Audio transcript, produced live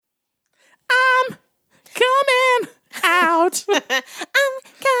out. I'm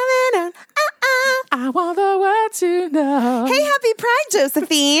coming out. I want the world to know. Hey, happy Pride,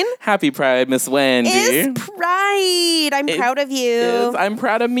 Josephine. Happy Pride, Miss Wendy. It's Pride. I'm proud of you. Yes, I'm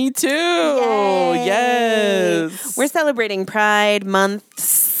proud of me too. Yay. Yes. We're celebrating Pride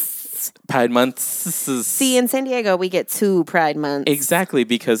months. Pride months. See, in San Diego, we get 2 Pride months. Exactly,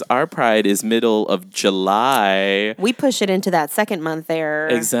 because our Pride is middle of July. We push it into that second month there.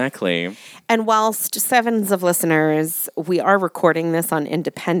 Exactly. And whilst sevens of listeners, we are recording this on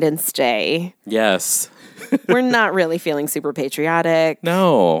Independence Day. Yes. We're not really feeling super patriotic.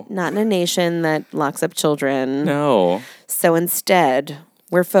 No. Not in a nation that locks up children. No. So instead,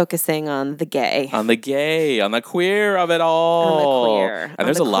 we're focusing on the gay. On the gay, on the queer of it all. On the queer. And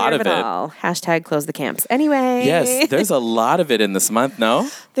there's a lot of it. All. Hashtag close the camps. Anyway. Yes, there's a lot of it in this month, no?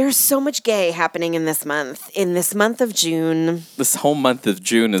 There's so much gay happening in this month. In this month of June. This whole month of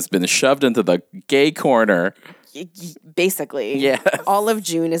June has been shoved into the gay corner. Basically. Yes. All of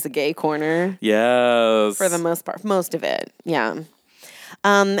June is a gay corner. Yes. For the most part. Most of it. Yeah.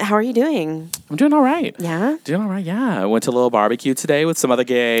 How are you doing? I'm doing all right. Yeah? Doing all right, yeah. I went to a little barbecue today with some other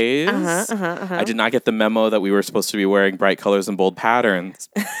gays. I did not get the memo that we were supposed to be wearing bright colors and bold patterns.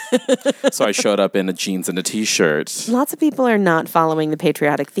 So I showed up in a jeans and a t-shirt. Lots of people are not following the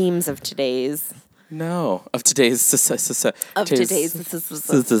patriotic themes of today's. No, of today's.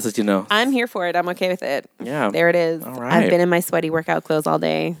 You know. I'm here for it. I'm okay with it. Yeah. There it is. All right. I've been in my sweaty workout clothes all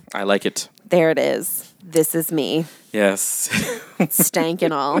day. I like it. There it is. This is me. Yes. Stank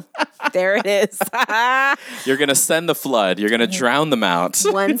and all. There it is. You're going to send the flood. You're going to drown them out.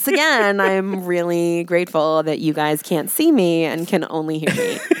 Once again, I'm really grateful that you guys can't see me and can only hear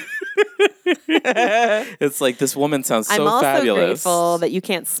me. It's like, this woman sounds so I'm also fabulous. grateful that you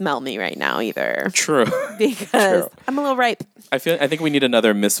can't smell me right now either. True. Because I'm a little ripe. I think we need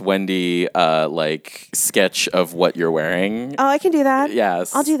another Miss Wendy like sketch of what you're wearing. Oh, I can do that.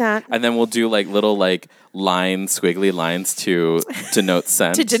 Yes. I'll do that. And then we'll do like little like lines, squiggly lines to denote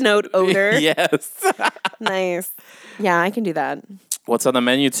scent. To denote odor. Yes. Nice. Yeah, I can do that. What's on the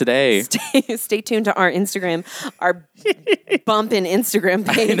menu today? Stay tuned to our Instagram, our bumpin' Instagram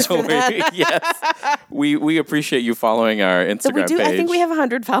page. For that. Yes. We appreciate you following our Instagram page. I think we have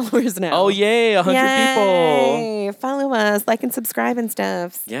 100 followers now. Oh, yay, 100 people. Yay. Follow us, like and subscribe and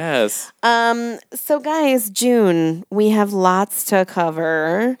stuff. Yes. So guys, June, we have lots to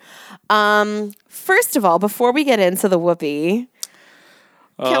cover. First of all, before we get into the whoopee,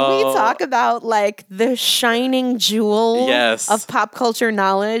 can we talk about like the shining jewel of pop culture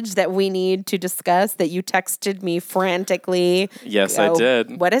knowledge that we need to discuss that you texted me frantically? Yes, I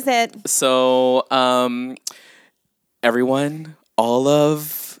did. What is it? So, everyone, all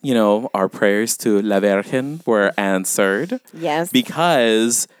of, our prayers to La Virgen were answered. Yes.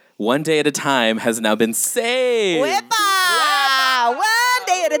 Because One Day at a Time has now been saved. Whippa! One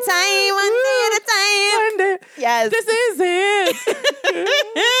day at a time, one day at a time. One day. Yes. This is it.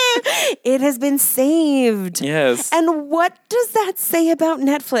 It has been saved. Yes. And what does that say about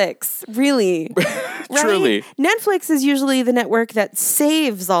Netflix, really? Right? Truly. Netflix is usually the network that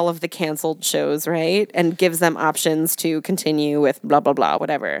saves all of the canceled shows, right? And gives them options to continue with blah, blah, blah,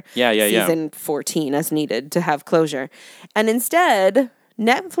 whatever. Yeah. Season 14 as needed to have closure. And instead,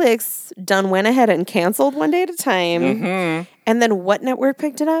 Netflix went ahead and canceled One Day at a Time. Mm-hmm. And then what network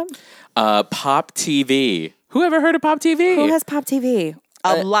picked it up? Pop TV. Who ever heard of Pop TV? Who has Pop TV?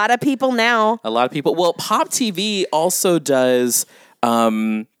 A lot of people now. A lot of people. Well, Pop TV also does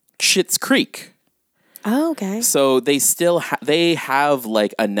Schitt's Creek. Oh, okay. So they still they have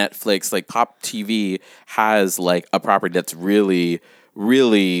like a Netflix, like Pop TV has like a property that's really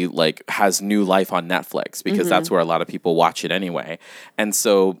like has new life on Netflix because that's where a lot of people watch it anyway. And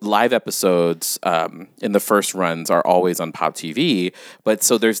so live episodes in the first runs are always on Pop TV. But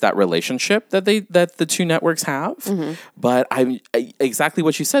so there's that relationship that the two networks have. But exactly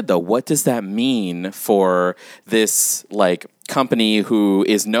what you said though. What does that mean for this like company who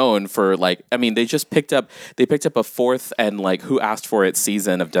is known for like, I mean, they picked up a fourth and like Who Asked for It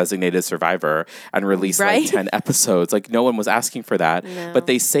season of Designated Survivor and released like 10 episodes. Like no one was asking for that, but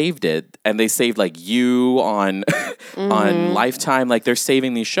they saved it and they saved like You on on Lifetime. Like they're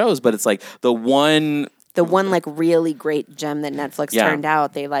saving these shows, but it's like the one like really great gem that Netflix turned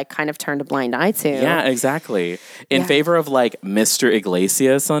out, they like kind of turned a blind eye to. Yeah, exactly. In favor of like Mr.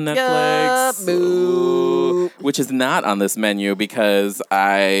 Iglesias on Netflix, which is not on this menu because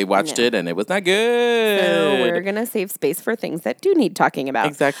I watched it and it was not good. So we're going to save space for things that do need talking about.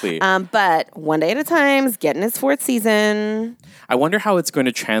 Exactly. But One Day at a Time is getting its 4th season. I wonder how it's going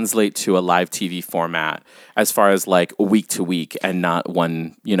to translate to a live TV format as far as like week to week and not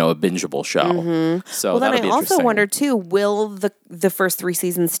one, a bingeable show. So then that'll I be also interesting. wonder too, will the first 3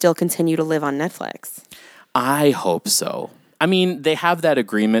 seasons still continue to live on Netflix? I hope so. I mean, they have that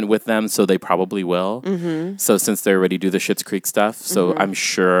agreement with them, so they probably will. Mm-hmm. So since they already do the Schitt's Creek stuff, so I'm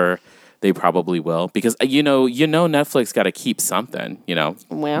sure they probably will, because you know Netflix got to keep something.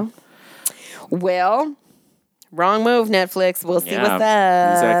 Well, wrong move, Netflix. We'll see what's up.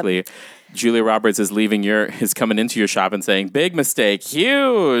 Exactly. Julia Roberts is coming into your shop and saying, "Big mistake,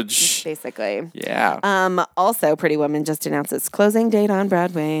 huge." Basically. Yeah. Also, Pretty Woman just announced its closing date on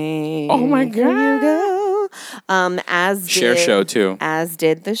Broadway. Oh my There you God. go. As Share did, show too. As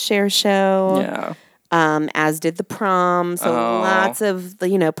did the Share Show. Yeah. As did the Prom. So lots of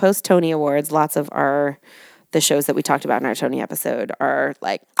the post Tony Awards. Lots of the shows that we talked about in our Tony episode are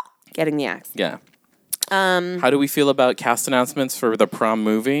like getting the axe. Yeah. How do we feel about cast announcements for the Prom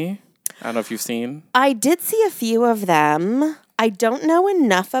movie? I don't know if you've seen. I did see a few of them. I don't know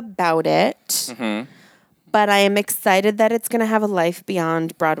enough about it, but I am excited that it's going to have a life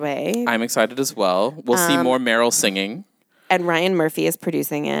beyond Broadway. I'm excited as well. We'll see more Meryl singing. And Ryan Murphy is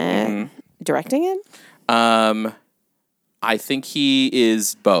producing it, directing it. I think he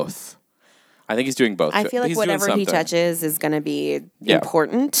is both. I think he's doing both. I feel like He's doing whatever he something. touches is going to be Yeah.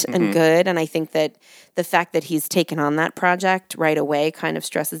 important and good. And I think that the fact that he's taken on that project right away kind of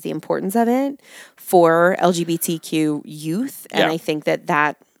stresses the importance of it for LGBTQ youth. And Yeah. I think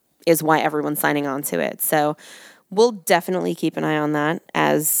that is why everyone's signing on to it. So we'll definitely keep an eye on that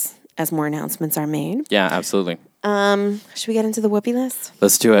as more announcements are made. Yeah, absolutely. Should we get into the whoopee list?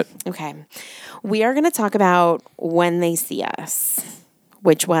 Let's do it. Okay. We are going to talk about When They See Us,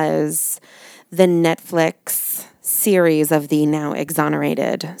 which was the Netflix series of the now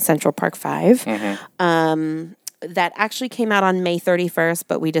exonerated Central Park 5. That actually came out on May 31st,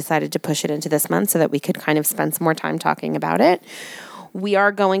 but we decided to push it into this month so that we could kind of spend some more time talking about it. We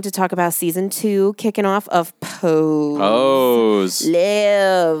are going to talk about season 2 kicking off of Pose.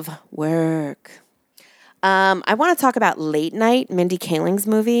 Live, work. I want to talk about Late Night, Mindy Kaling's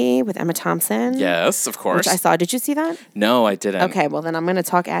movie with Emma Thompson. Yes, of course. Which I saw. Did you see that? No, I didn't. Okay, well then I'm going to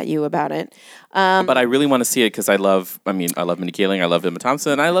talk at you about it. But I really want to see it because I love Mindy Kaling, I love Emma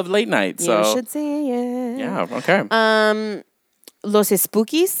Thompson, and I love Late Night. So You should see it. yeah, okay. Los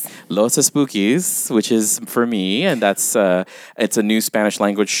Spookies. Los Spookies, which is for me, and that's it's a new Spanish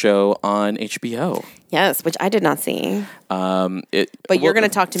language show on HBO. Yes, which I did not see. But You're going to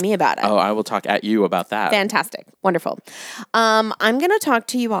talk to me about it. Oh, I will talk at you about that. Fantastic. Wonderful. I'm going to talk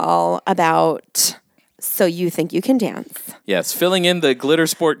to you all about So You Think You Can Dance. Yes, filling in the glitter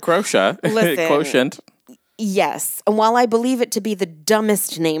sport quotient. Yes. And while I believe it to be the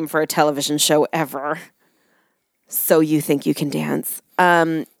dumbest name for a television show ever, So You Think You Can Dance,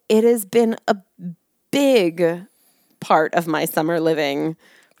 it has been a big part of my summer living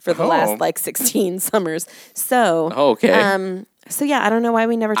for the last 16 summers. So, okay. So yeah, I don't know why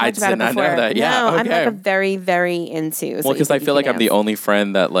we never talked about it before. I did not know that. Yeah, no, okay. I'm like a very, very into. Well, because I feel like I'm the only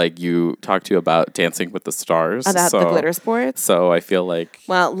friend that you talk to about Dancing with the Stars. About the glitter sports. So I feel like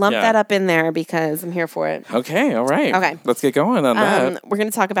lump that up in there because I'm here for it. Okay, all right. Okay, let's get going on that. We're going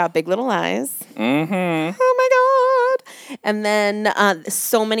to talk about Big Little Lies. Mm-hmm. Oh my god! And then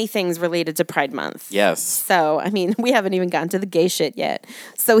so many things related to Pride Month. Yes. So I mean, we haven't even gotten to the gay shit yet.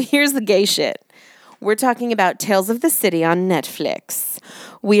 So here's the gay shit. We're talking about Tales of the City on Netflix.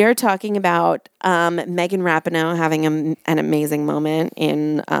 We are talking about Megan Rapinoe having an amazing moment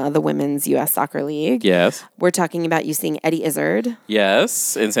in the Women's U.S. Soccer League. Yes. We're talking about you seeing Eddie Izzard.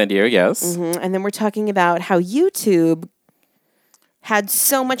 Yes, in San Diego, yes. Mm-hmm. And then we're talking about how YouTube had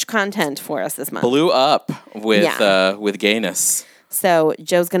so much content for us this month. Blew up with gayness. So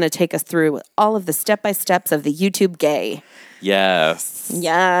Joe's going to take us through all of the step-by-steps of the YouTube gay. Yes.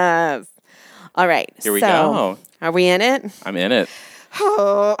 Yes. All right. Here we go. Are we in it? I'm in it.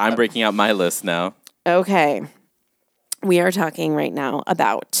 I'm breaking out my list now. Okay. We are talking right now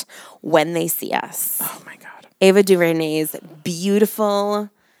about When They See Us. Oh, my God. Ava DuVernay's beautiful,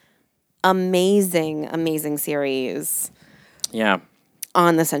 amazing, amazing series. Yeah.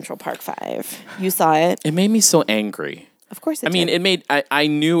 On the Central Park 5. You saw it. It made me so angry. Of course it did. It made, I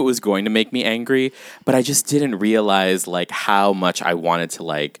knew it was going to make me angry, but I just didn't realize, how much I wanted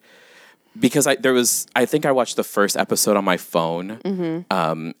to, because I think I watched the first episode on my phone, and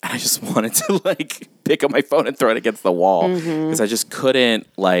I just wanted to pick up my phone and throw it against the wall because I just couldn't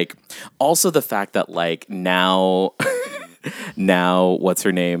also the fact that now what's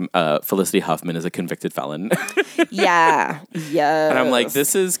her name, Felicity Huffman is a convicted felon. Yeah. And I'm like,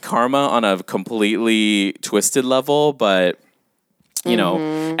 this is karma on a completely twisted level, but you know,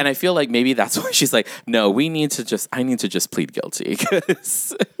 and I feel like maybe that's why she's like, no, I need to just plead guilty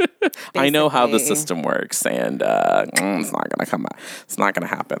because I know how the basically. system works, and it's not gonna come out. It's not gonna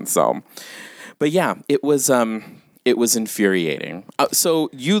happen. So, but yeah, it was infuriating. So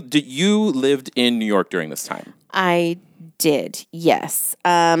you lived in New York during this time? I did, yes.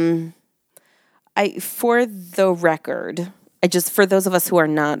 For the record, for those of us who are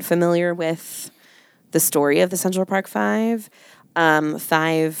not familiar with the story of the Central Park Five,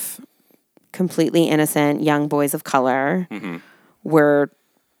 5 completely innocent young boys of color were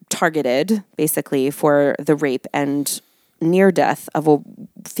targeted basically for the rape and near death of a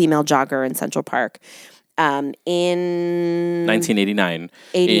female jogger in Central Park in 1989.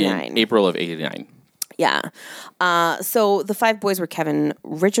 89. In April of 89. Yeah. So the 5 boys were Kevin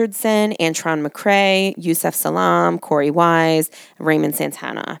Richardson, Antron McCray, Yusef Salam, Corey Wise, Raymond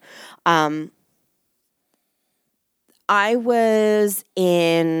Santana. I was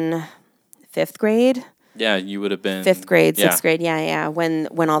in 5th grade. Yeah, you would have been 5th grade, 6th yeah. grade, yeah,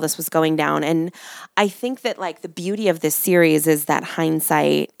 when all this was going down. And I think that like the beauty of this series is that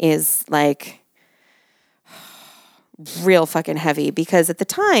hindsight is like real fucking heavy, because at the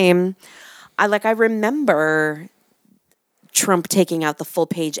time, I remember Trump taking out the full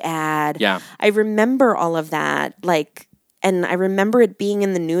page ad. Yeah. I remember all of that, and I remember it being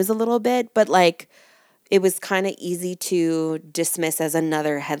in the news a little bit, but like it was kind of easy to dismiss as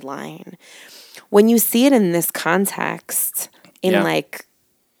another headline. When you see it in this context, in like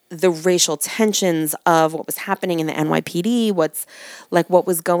the racial tensions of what was happening in the NYPD, what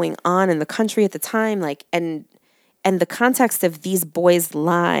was going on in the country at the time, and the context of these boys'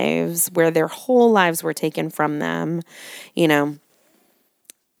 lives, where their whole lives were taken from them,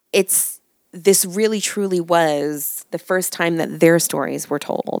 this really truly was the first time that their stories were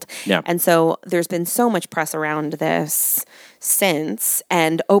told. Yeah. And so there's been so much press around this since,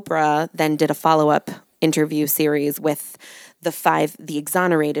 and Oprah then did a follow-up interview series with the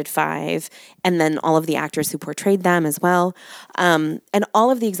exonerated 5, and then all of the actors who portrayed them as well. And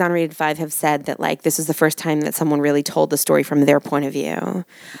all of the exonerated 5 have said that like this is the first time that someone really told the story from their point of view.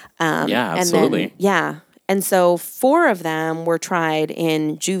 Yeah, absolutely. And so 4 of them were tried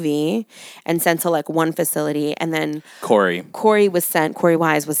in juvie and sent to like one facility, and then Corey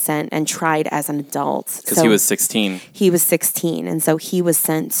Wise was sent and tried as an adult. Because he was 16. He was 16, and so he was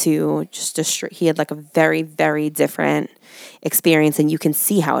sent to he had like a very, very different experience, and you can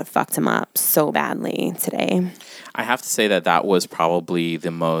see how it fucked him up so badly today. I have to say that was probably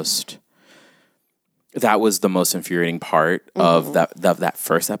the most infuriating part of that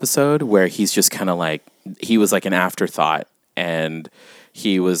first episode, where he's just kind of like, he was like an afterthought, and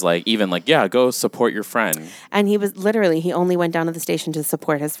he was like, even like, yeah, go support your friend. And he only went down to the station to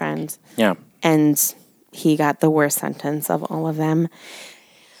support his friend. Yeah. And he got the worst sentence of all of them.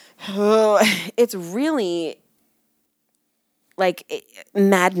 It's really like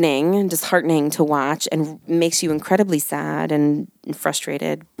maddening and disheartening to watch, and makes you incredibly sad and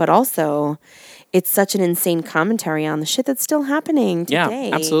frustrated, but also it's such an insane commentary on the shit that's still happening today.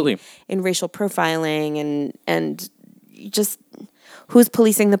 Yeah, absolutely. In racial profiling and just who's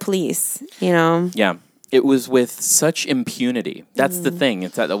policing the police, Yeah. It was with such impunity. That's the thing.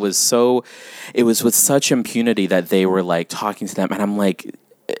 It's that it was with such impunity that they were like talking to them, and I'm like,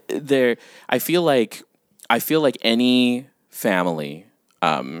 I feel like any family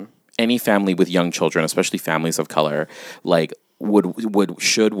with young children, especially families of color, like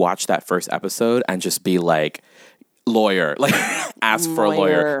should watch that first episode and just be like, lawyer, like ask for a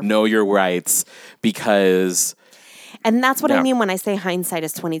lawyer, know your rights, because. And that's what I mean when I say hindsight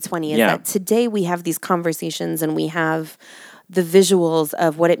is 2020, is that today we have these conversations and we have the visuals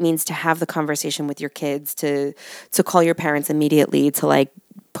of what it means to have the conversation with your kids, to call your parents immediately, to like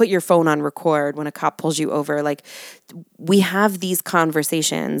put your phone on record when a cop pulls you over. Like, we have these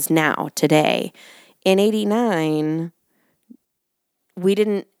conversations now, today. In 89, we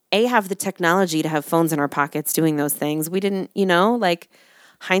didn't have the technology to have phones in our pockets doing those things. We didn't, like,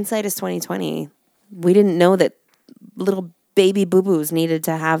 hindsight is 2020. We didn't know that little baby boo-boos needed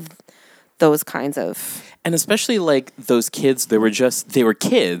to have those kinds of. And especially like those kids, they were kids. They were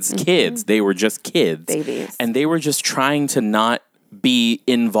just kids. Babies. And they were just trying to not be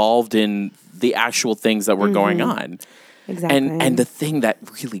involved in the actual things that were going on. Exactly. And the thing that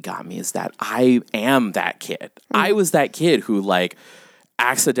really got me is that I am that kid. I was that kid who like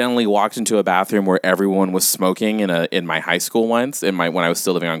accidentally walked into a bathroom where everyone was smoking in my high school once, when I was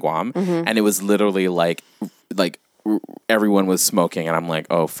still living on Guam, and it was literally like everyone was smoking, and I'm like,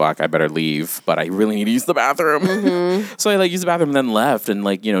 oh fuck, I better leave, but I really need to use the bathroom. So I like used the bathroom and then left, and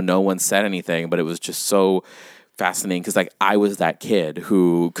like, no one said anything, but it was just so fascinating because like I was that kid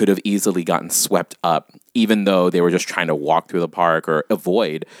who could have easily gotten swept up, even though they were just trying to walk through the park or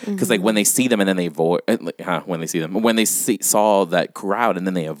avoid. Because like when they see them and then they avoid, when they saw that crowd and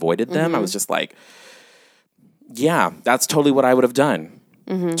then they avoided them, I was just like, yeah, that's totally what I would have done.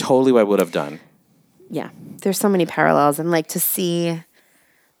 Totally what I would have done. Yeah, there's so many parallels, and like to see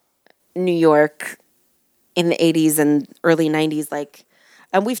New York in the 80s and early 90s, like.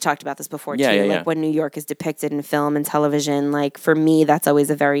 And we've talked about this before, too. Like, when New York is depicted in film and television, like, for me, that's always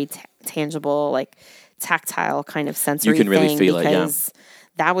a very tangible, like, tactile kind of sensory thing. You can really feel it, because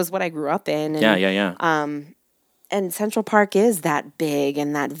that was what I grew up in. And, and Central Park is that big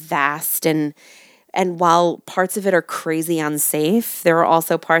and that vast. And while parts of it are crazy unsafe, there are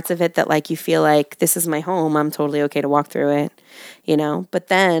also parts of it that, like, you feel like, this is my home. I'm totally okay to walk through it, you know? But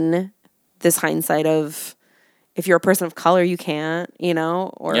then this hindsight of... if you're a person of color, you can't, you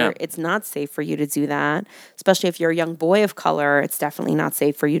know, or it's not safe for you to do that. Especially if you're a young boy of color, it's definitely not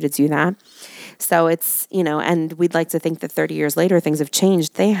safe for you to do that. So it's, you know, and we'd like to think that 30 years later, things have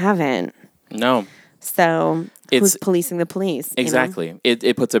changed. They haven't. No. So who's policing the police? Exactly. You know?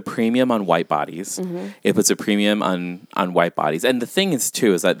 It puts a premium on white bodies. It puts a premium on white bodies. And the thing is,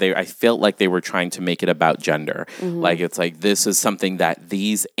 too, is that I felt like they were trying to make it about gender. Like, it's like, this is something that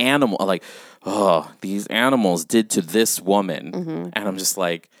these animals, like, these animals did to this woman. And I'm just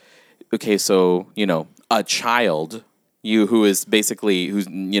like, okay, so, you know, a child, who's,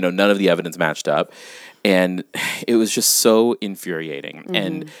 you know, none of the evidence matched up. And it was just so infuriating.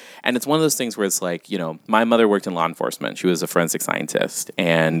 And it's one of those things where it's like, you know, my mother worked in law enforcement. She was a forensic scientist.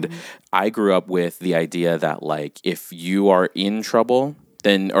 And I grew up with the idea that, like, if you are in trouble,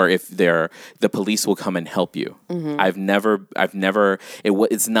 then, or if the police will come and help you. It's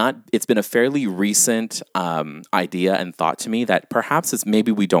been a fairly recent idea and thought to me that perhaps it's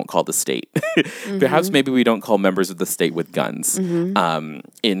maybe we don't call the state. Perhaps maybe we don't call members of the state with guns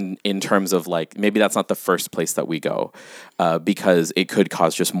in terms of, like, maybe that's not the first place that we go because it could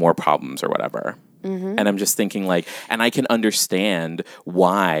cause just more problems or whatever. And I'm just thinking, like, and I can understand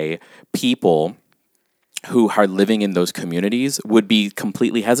why people who are living in those communities would be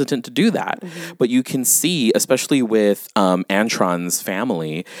completely hesitant to do that. But you can see, especially with Antron's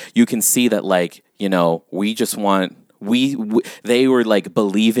family, you can see that, like, you know, we just want, they were, like,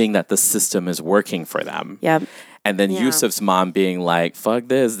 believing that the system is working for them. Yep. And then Yusuf's mom being like, fuck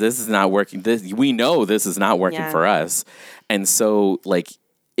this is not working. We know this is not working for us. And so, like,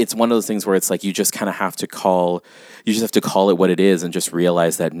 it's one of those things where it's like you just kind of have to call it what it is and just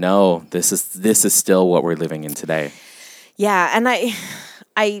realize that no, this is still what we're living in today. Yeah, and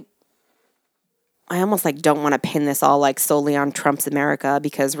I almost like don't want to pin this all like solely on Trump's America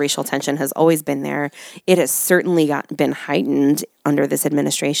because racial tension has always been there. It has certainly been heightened under this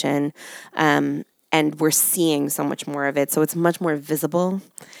administration. And we're seeing so much more of it. So it's much more visible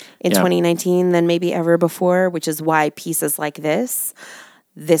in 2019 than maybe ever before, which is why pieces like this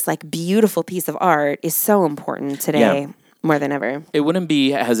like beautiful piece of art is so important today more than ever. It wouldn't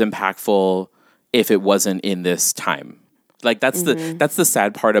be as impactful if it wasn't in this time. Like that's the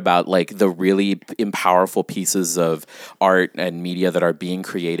sad part about like the really powerful pieces of art and media that are being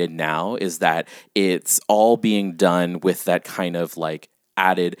created now is that it's all being done with that kind of like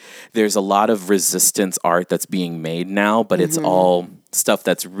added. There's a lot of resistance art that's being made now, but it's all stuff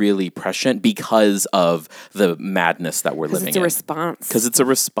that's really prescient because of the madness that we're living in. Because it's a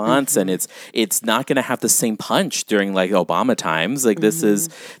response, and it's not going to have the same punch during like Obama times. Like this is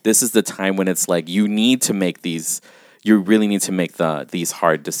the time when it's like you need to make these. You really need to make these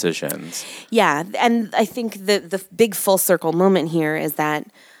hard decisions. Yeah, and I think the big full circle moment here is that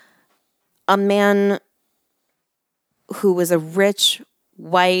a man who was a rich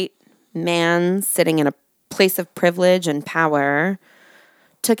white man sitting in a place of privilege and power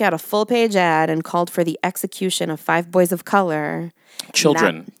took out a full-page ad and called for the execution of 5 boys of color.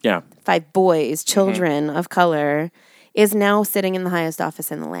 Children, 5 boys, children of color, is now sitting in the highest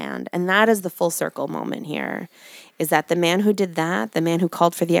office in the land. And that is the full circle moment here, is that the man who did that, the man who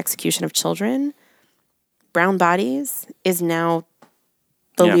called for the execution of children, brown bodies, is now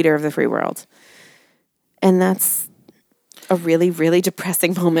the leader of the free world. And that's a really, really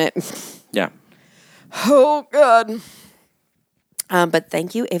depressing moment. Yeah. Oh, God. But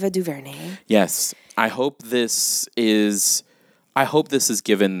thank you, Ava DuVernay. Yes. I hope this is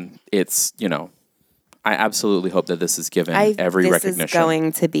given its, I absolutely hope that this is given every recognition. This is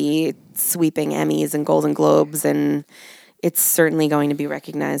going to be sweeping Emmys and Golden Globes, and it's certainly going to be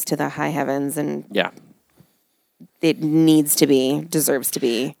recognized to the high heavens. And it needs to be, deserves to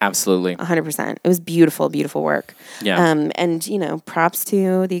be. Absolutely. 100%. It was beautiful, beautiful work. Yeah. And, you know, props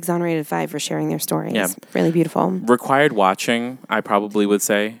to the Exonerated Five for sharing their stories. Yeah. Really beautiful. Required watching, I probably would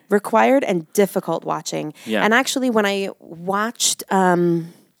say. Required and difficult watching. Yeah. And actually, when I watched,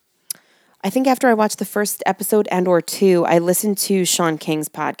 I think after I watched the first episode and or two, I listened to Sean King's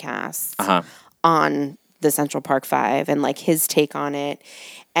podcast on the Central Park Five and like his take on it,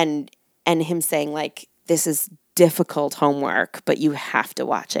 and him saying like, this is difficult homework, but you have to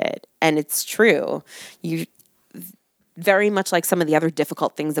watch it. And it's true. You very much like some of the other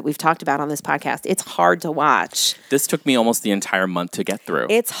difficult things that we've talked about on this podcast. It's hard to watch. This took me almost the entire month to get through.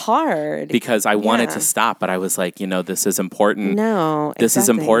 It's hard. Because I wanted to stop, but I was like, you know, this is important. No, this is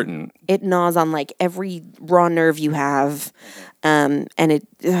important. It gnaws on like every raw nerve you have. And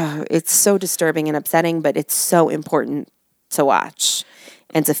it's so disturbing and upsetting, but it's so important to watch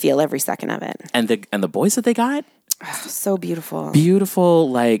and to feel every second of it. And the boys that they got? So beautiful.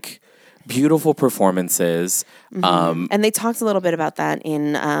 Beautiful performances. And they talked a little bit about that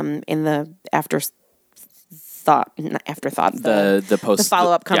in the afterthought, the follow-up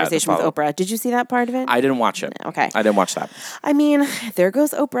follow-up conversation with Oprah. Did you see that part of it? I didn't watch it. Okay. I didn't watch that. I mean, there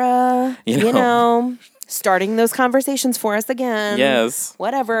goes Oprah, you know, starting those conversations for us again. Yes.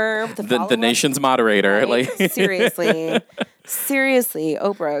 Whatever. The nation's moderator. Right? Like Seriously,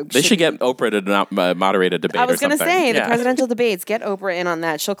 Oprah. They should get Oprah to not moderate a debate. I was going to say the presidential debates. Get Oprah in on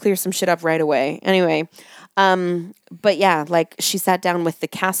that. She'll clear some shit up right away. Anyway, but yeah, like she sat down with the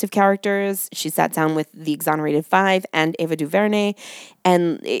cast of characters. She sat down with the Exonerated Five and Ava DuVernay,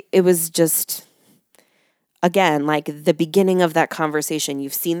 and it was just, again, like the beginning of that conversation.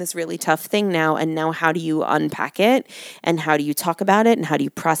 You've seen this really tough thing now, and now how do you unpack it, and how do you talk about it, and how do you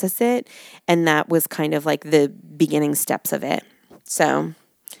process it? And that was kind of like the beginning steps of it. So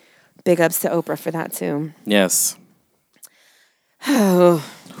big ups to Oprah for that too. Yes.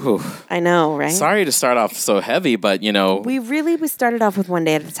 I know, right? Sorry to start off so heavy, but you know, we started off with one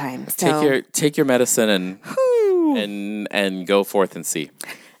day at a time. So. Take your medicine and go forth and see.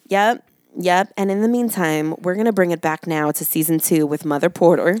 Yep. And in the meantime, we're gonna bring it back now to season 2 with Mother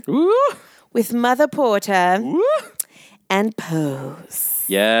Porter. Ooh. With Mother Porter. Ooh. And Pose.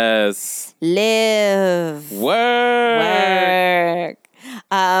 Yes. Live. Work.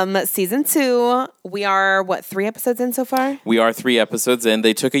 Season 2, we are 3 episodes in so far? We are 3 episodes in.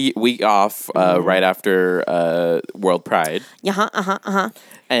 They took a week off right after World Pride.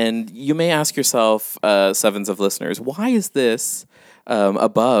 And you may ask yourself, sevens of listeners, why is this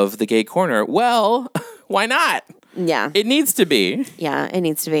above the gay corner? Well, why not? Yeah. It needs to be. Yeah, it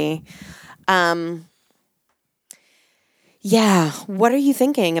needs to be. Yeah. What are you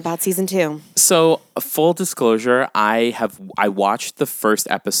thinking about season 2? So, full disclosure, I watched the first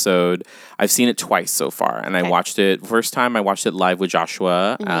episode. I've seen it twice so far, and I watched it first time. I watched it live with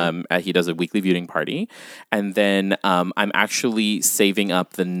Joshua. He does a weekly viewing party, and then I'm actually saving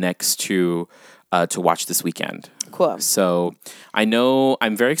up the next 2 to watch this weekend. Cool. So I know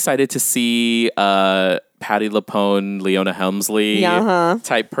I'm very excited to see Patti LuPone, Leona Helmsley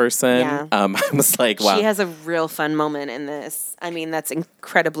type person. Yeah. I was like, wow. She has a real fun moment in this. I mean, that's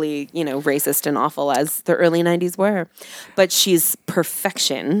incredibly, racist and awful as the early 90s were. But she's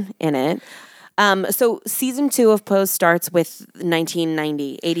perfection in it. So season 2 of Pose starts with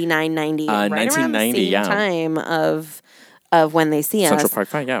 1990, 89, 90. Right 1990, around the same time of when they see Central us. Park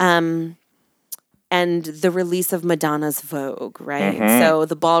 5, yeah. And the release of Madonna's Vogue, right? So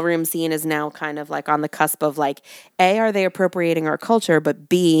the ballroom scene is now kind of like on the cusp of like, A, are they appropriating our culture? But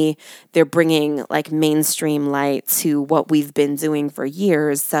B, they're bringing like mainstream light to what we've been doing for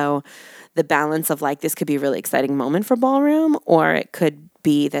years. So the balance of like, this could be a really exciting moment for ballroom, or it could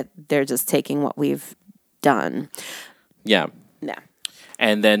be that they're just taking what we've done. Yeah. Yeah.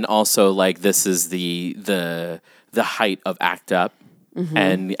 And then also like this is the height of ACT UP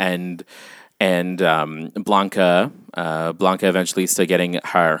and Blanca Evangelista getting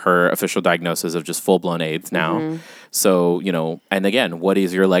her official diagnosis of just full-blown AIDS now. So, and again, what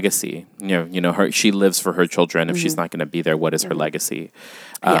is your legacy? She lives for her children. If she's not going to be there, what is her legacy?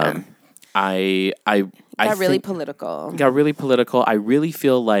 Yeah. I got really political. Got really political. I really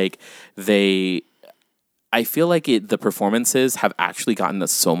feel like the performances have actually gotten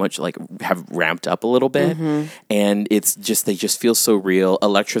us so much, like, have ramped up a little bit. And it's just, they just feel so real.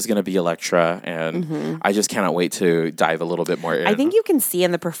 Elektra's going to be Elektra. And I just cannot wait to dive a little bit more in. I think you can see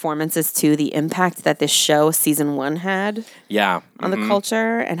in the performances, too, the impact that this show, season 1, had on the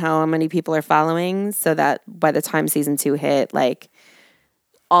culture and how many people are following. So that by the time season 2 hit, like,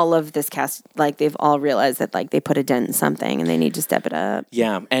 all of this cast, like, they've all realized that, like, they put a dent in something and they need to step it up.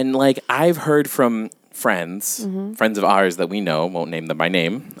 Yeah. And, like, I've heard from friends of ours that we know, won't name them by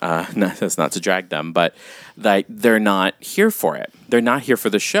name, that's not to drag them, but that they're not here for it. They're not here for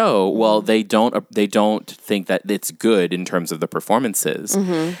the show. Well, they don't think that it's good in terms of the performances.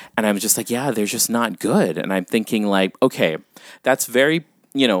 And I'm just like, yeah, they're just not good. And I'm thinking like, okay, that's very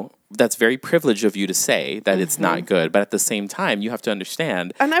privileged of you to say that it's not good, but at the same time, you have to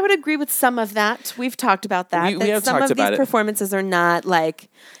understand. And I would agree with some of that. We've talked about that. We have some talked of about these it. performances are not like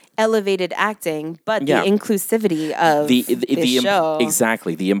elevated acting, but the inclusivity of the show.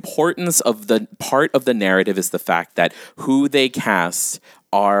 Exactly. The importance of the part of the narrative is the fact that who they cast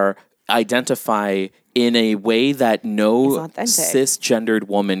identify in a way that no cisgendered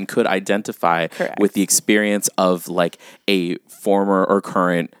woman could identify with the experience of like a former or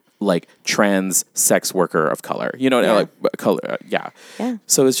current like trans sex worker of color, like color. Yeah.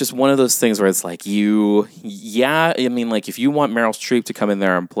 So it's just one of those things where it's like I mean, like if you want Meryl Streep to come in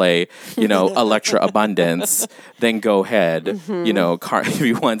there and play, Electra Abundance, then go ahead. If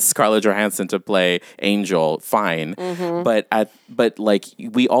you want Scarlett Johansson to play Angel, fine. But like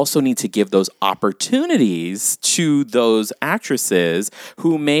we also need to give those opportunities to those actresses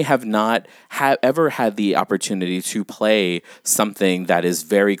who may have not ever had the opportunity to play something that is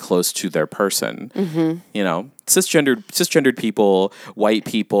very close to their person. Cisgendered people, white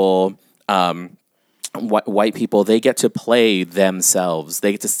people, white people, they get to play themselves.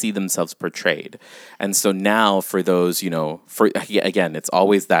 They get to see themselves portrayed. And so now for those, again, it's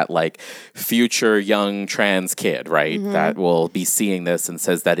always that like future young trans kid, right? That will be seeing this and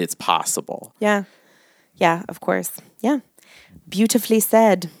says that it's possible. Yeah. Yeah, of course. Yeah. Beautifully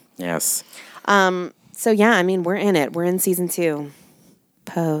said. Yes. So yeah, I mean, we're in it. We're in season 2.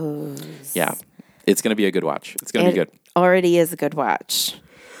 Pose. Yeah. It's going to be a good watch. It's going to be good. Already is a good watch.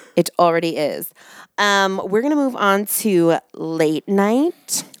 It already is. We're going to move on to Late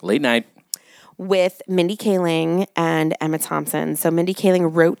Night. Late Night. With Mindy Kaling and Emma Thompson. So Mindy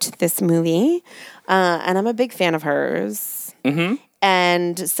Kaling wrote this movie, and I'm a big fan of hers.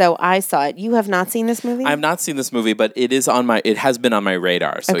 And so I saw it. You have not seen this movie? I have not seen this movie, but it has been on my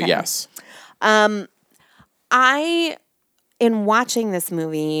radar. So yes. In watching this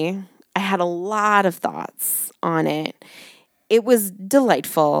movie, I had a lot of thoughts on it. It was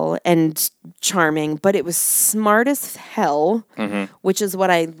delightful and charming, but it was smart as hell, which is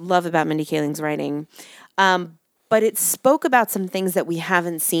what I love about Mindy Kaling's writing. But it spoke about some things that we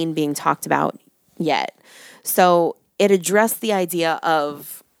haven't seen being talked about yet. So it addressed the idea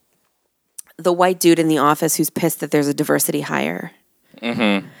of the white dude in the office who's pissed that there's a diversity hire.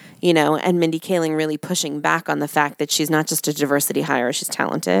 And Mindy Kaling really pushing back on the fact that she's not just a diversity hire, she's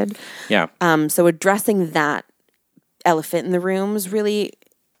talented. Yeah. So addressing that elephant in the room was really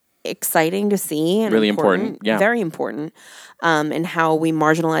exciting to see. And really important. Yeah. Very important. And how we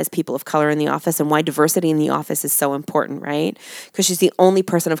marginalize people of color in the office and why diversity in the office is so important, right? Because she's the only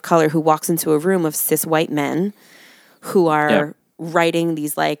person of color who walks into a room of cis white men who are writing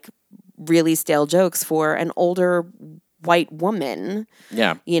these like really stale jokes for an older white woman.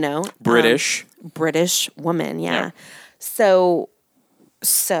 Yeah. British woman. Yeah. So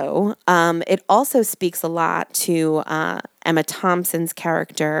it also speaks a lot to Emma Thompson's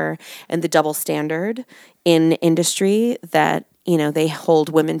character and the double standard in industry that, they hold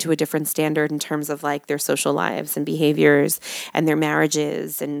women to a different standard in terms of like their social lives and behaviors and their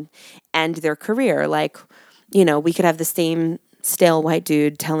marriages and their career. Like, we could have the same stale white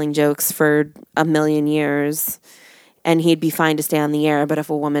dude telling jokes for a million years and he'd be fine to stay on the air. But if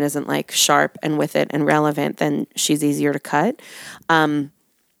a woman isn't like sharp and with it and relevant, then she's easier to cut.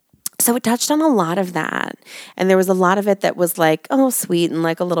 So it touched on a lot of that. And there was a lot of it that was like, oh, sweet and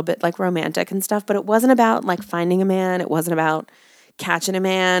like a little bit like romantic and stuff. But it wasn't about like finding a man. It wasn't about catching a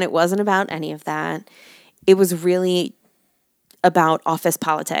man. It wasn't about any of that. It was really about office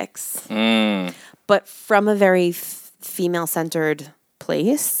politics. But from a very female-centered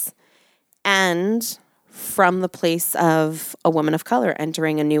place and from the place of a woman of color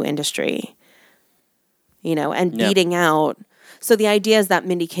entering a new industry, and beating out. So the idea is that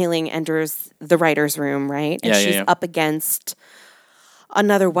Mindy Kaling enters the writer's room, right? And she's up against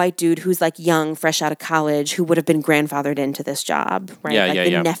another white dude who's like young, fresh out of college, who would have been grandfathered into this job, right?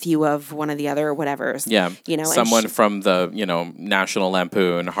 The nephew of one of the other whatevers. Yeah. Someone from the, National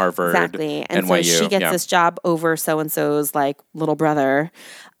Lampoon, Harvard, exactly. And NYU. So she gets this job over so-and-so's like little brother.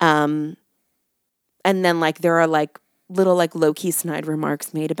 And then like there are like little like low-key snide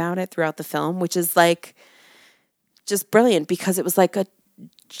remarks made about it throughout the film, which is like just brilliant because it was like a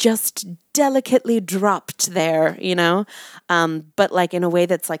just delicately dropped there, but like in a way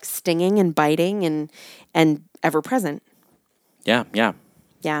that's like stinging and biting and ever present. Yeah.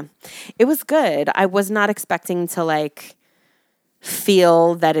 Yeah. It was good. I was not expecting to like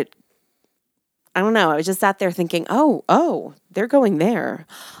feel that it, I don't know. I was just sat there thinking, oh, they're going there.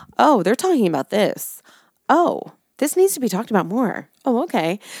 Oh, they're talking about this. Oh, this needs to be talked about more. Oh,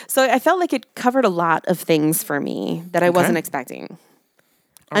 okay. So I felt like it covered a lot of things for me that I wasn't expecting.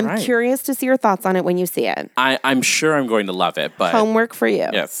 I'm curious to see your thoughts on it when you see it. I'm sure I'm going to love it, but Homework for you.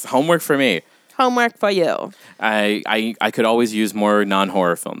 yes, homework for me. Homework for you. I could always use more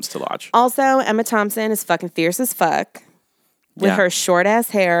non-horror films to watch. Also, Emma Thompson is fucking fierce as fuck with her short ass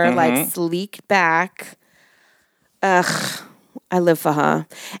hair, like sleek back. Ugh, I live for her.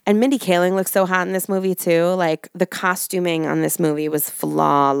 And Mindy Kaling looks so hot in this movie too. Like the costuming on this movie was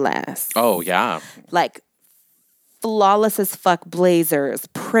flawless. Oh yeah, like flawless as fuck. Blazers,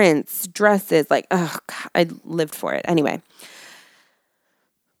 prints, dresses. Like, oh God, I lived for it. Anyway.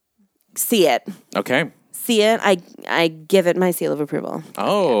 See it. Okay. See it. I give it my seal of approval.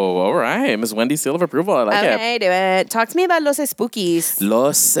 Oh, all right. Miss Wendy's seal of approval. I like it. Okay, do it. Talk to me about Los Spookies.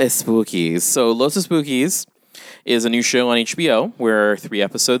 Los Spookies. So Los Spookies is a new show on HBO. We're 3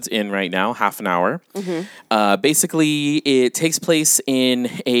 episodes in right now, half an hour. Basically, it takes place in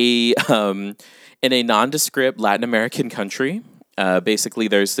a nondescript Latin American country. Basically,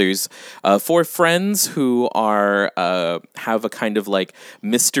 there's 4 friends who are have a kind of like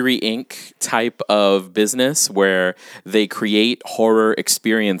Mystery Inc. type of business where they create horror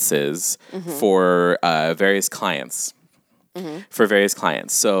experiences for various clients. For various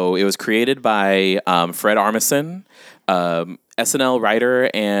clients. So it was created by Fred Armisen, SNL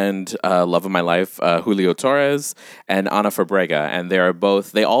writer and love of my life, Julio Torres, and Ana Fabrega. And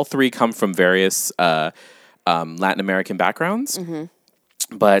they all 3 come from various Latin American backgrounds.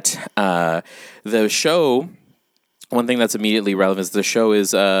 But the show, one thing that's immediately relevant is the show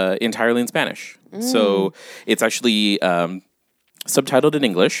is entirely in Spanish. So it's actually subtitled in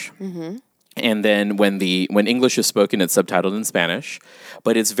English. And then when English is spoken, it's subtitled in Spanish.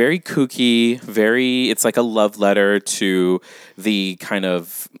 But it's very kooky, it's like a love letter to the kind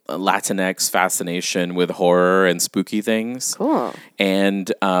of Latinx fascination with horror and spooky things. Cool.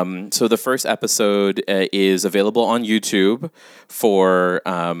 And so the first episode is available on YouTube for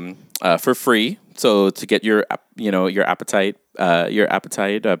free. So to get your appetite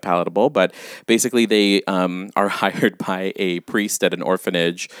palatable, but basically they are hired by a priest at an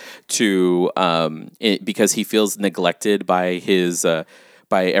orphanage because he feels neglected by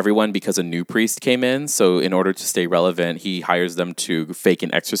by everyone because a new priest came in. So in order to stay relevant, he hires them to fake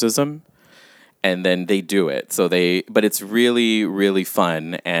an exorcism, and then they do it. But it's really, really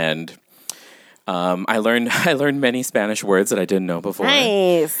fun, and I learned many Spanish words that I didn't know before.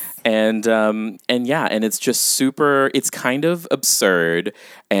 Nice. And it's just super, it's kind of absurd,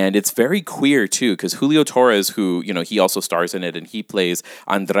 and it's very queer too, because Julio Torres, who, he also stars in it, and he plays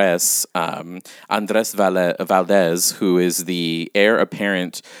Andres Valdez, who is the heir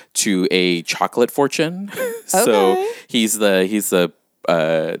apparent to a chocolate fortune. So he's the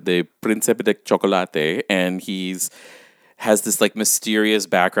Príncipe de Chocolate, and has this like mysterious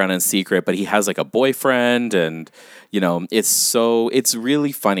background and secret, but he has like a boyfriend, and it's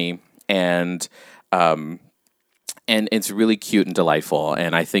really funny, and it's really cute and delightful,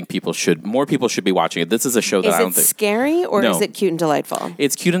 and I think more people should be watching it. This is a show that I don't think... Is it scary, or is it cute and delightful?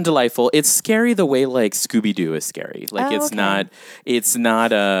 It's cute and delightful. It's scary the way like Scooby-Doo is scary. Like it's not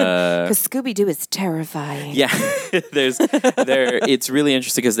because Scooby-Doo is terrifying. Yeah. It's really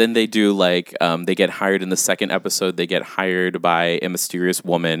interesting because then they do like they get hired in the second episode. They get hired by a mysterious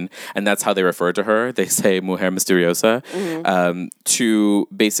woman, and that's how they refer to her. They say Mujer Misteriosa to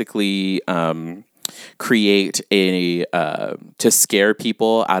basically create to scare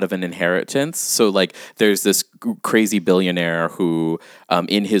people out of an inheritance. So like there's this crazy billionaire who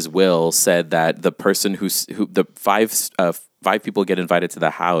in his will said that the person who the 5 people get invited to the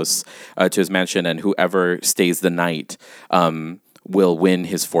house, to his mansion, and whoever stays the night will win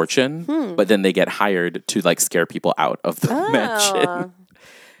his fortune. But then they get hired to like scare people out of the mansion.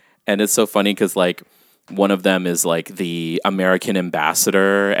 And it's so funny because like one of them is like the American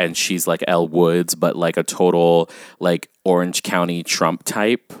ambassador, and she's like Elle Woods, but like a total like Orange County Trump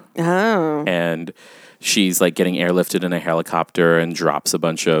type. Oh. And she's like getting airlifted in a helicopter and drops a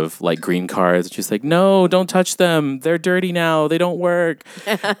bunch of like green cards. She's like, no, don't touch them. They're dirty now. They don't work.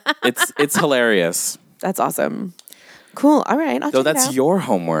 It's hilarious. That's awesome. Cool. All right. So that's your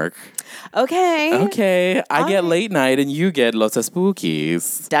homework. Okay. I get late night and you get Los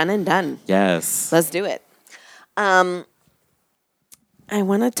Spookies. Done and done. Yes. Let's do it. I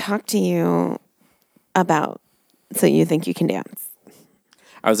want to talk to you about So You Think You Can Dance.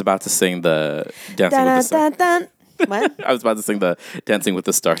 I was about to sing the Dancing with the Stars. What? I was about to sing the Dancing with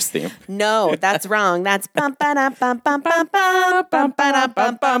the Stars theme. No, that's wrong. That's bum ba da bum bum bum bum bum ba da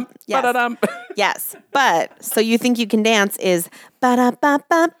bum bum. Yes. Ba-da-dum. Yes. But So You Think You Can Dance is ba da bum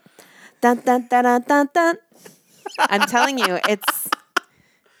bum dun dun dun dun dun dun. I'm telling you, it's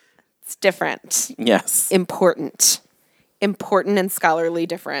different. Yes. Important and scholarly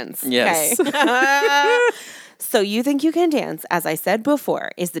difference. Yes. Okay. So You Think You Can Dance, as I said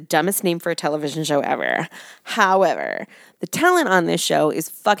before, is the dumbest name for a television show ever. However, the talent on this show is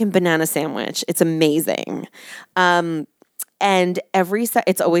fucking banana sandwich. It's amazing. And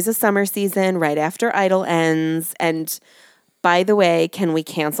it's always a summer season right after Idol ends. And by the way, can we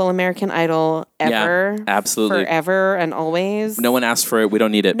cancel American Idol ever? Yeah, absolutely. Forever and always? No one asked for it. We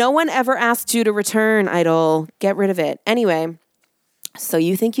don't need it. No one ever asked you to return, Idol. Get rid of it. Anyway, So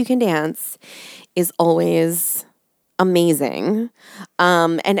You Think You Can Dance is always amazing.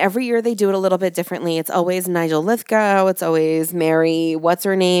 And every year they do it a little bit differently. It's always Nigel Lithgow. It's always Mary, what's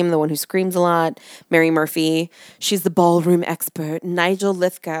her name? The one who screams a lot. Mary Murphy. She's the ballroom expert. Nigel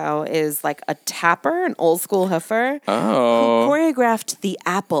Lithgow is like a tapper, an old school hoofer. Oh. Who choreographed The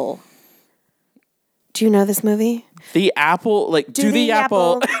Apple. Do you know this movie? The Apple, like, do the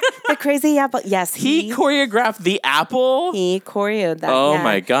apple. The Crazy Apple. Yes. He choreographed The Apple? He choreographed that. Oh yeah.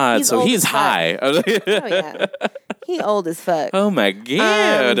 my God. He's So old he's as fuck. high. Oh yeah. He old as fuck. Oh my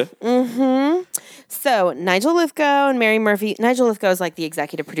God. So Nigel Lithgow and Mary Murphy. Nigel Lithgow is like the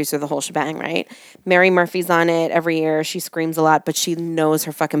executive producer of the whole shebang, right? Mary Murphy's on it every year. She screams a lot, but she knows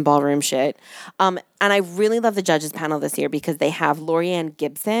her fucking ballroom shit. And I really love the judges panel this year because they have Lorianne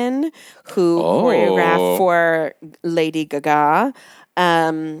Gibson, who choreographed for Lady Gaga.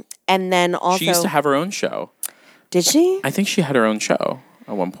 And then also... She used to have her own show. Did she? I think she had her own show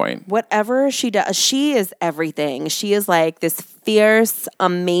at one point. Whatever she does, she is everything. She is like this fierce,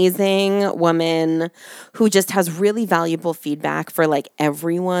 amazing woman who just has really valuable feedback for like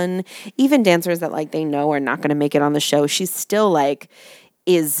everyone, even dancers that like they know are not going to make it on the show. She's still like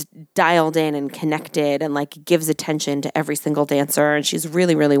is dialed in and connected and like gives attention to every single dancer, and she's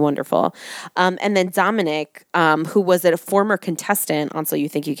really, really wonderful. And then Dominic, who was a former contestant on So You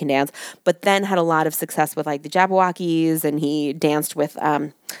Think You Can Dance, but then had a lot of success with like the Jabberwockies, and he danced with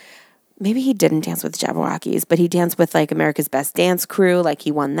maybe he didn't dance with the Jabberwockies, but he danced with like America's Best Dance Crew. Like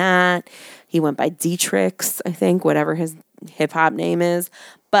he won that. He went by Dietrich, I think, whatever his hip hop name is.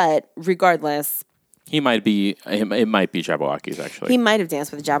 But regardless, It might be Jabberwockies, actually. he might have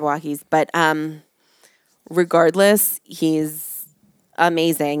danced with the Jabberwockies, but regardless, he's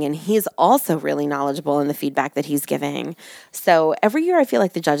amazing, and he's also really knowledgeable in the feedback that he's giving. So every year I feel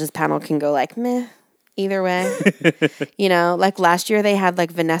like the judges panel can go like, meh, either way. You know, like last year they had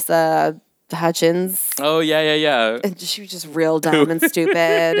like Vanessa Hutchins. Oh, yeah. And she was just real dumb and stupid.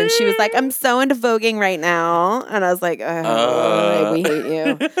 And she was like, I'm so into voguing right now. And I was like, we hate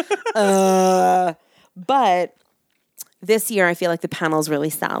you. But this year, I feel like the panel's really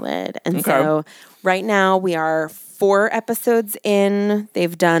solid. And so right now we are 4 episodes in.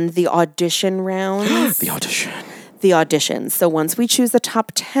 They've done the audition rounds. The auditions. So once we choose the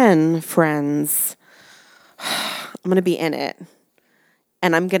top 10, friends, I'm going to be in it.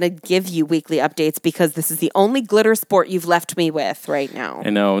 And I'm going to give you weekly updates because this is the only glitter sport you've left me with right now.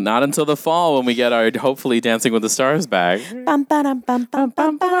 I know. Not until the fall when we get our hopefully Dancing with the Stars back.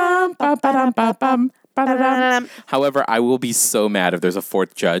 However, I will be so mad if there's a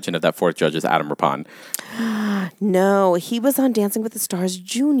 4th judge and if that 4th judge is Adam Rippon. No, he was on Dancing with the Stars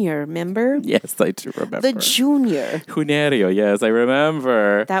Junior, remember? Yes, I do remember. The Junior. Junerio, yes, I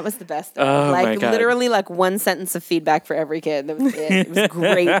remember. That was the best. Oh, like my God. literally like one sentence of feedback for every kid. That was it. It was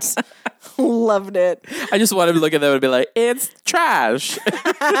great. Loved it. I just wanted to look at them and be like, it's trash.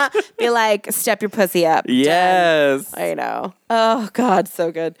 Be like, step your pussy up. Yes. Done. I know. Oh God,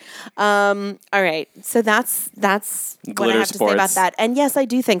 so good. All right. So that's what I have to say about that. And yes, I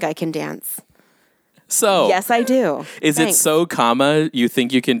do think I can dance. So yes, I do. Is Thanks. it so, you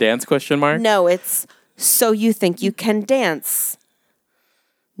think you can dance, question mark? No, it's so you think you can dance.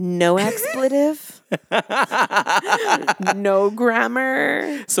 No expletive. No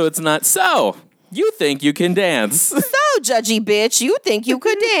grammar. So it's not, so you think you can dance. So, judgy bitch, you think you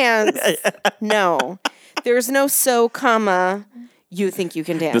could dance. No. There's no so, comma, you think you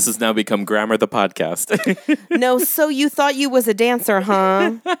can dance. This has now become Grammar the podcast. No, so you thought you was a dancer,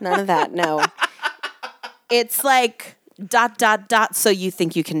 huh? None of that, no. It's like ... so you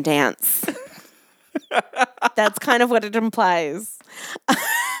think you can dance. That's kind of what it implies.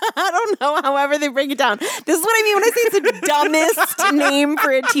 I don't know, however they break it down. This is what I mean when I say it's the dumbest name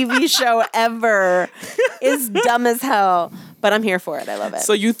for a TV show ever. It's dumb as hell. But I'm here for it. I love it.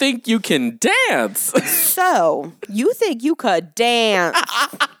 So you think you can dance? So you think you could dance?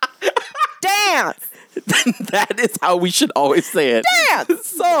 Dance. That is how we should always say it. Dance.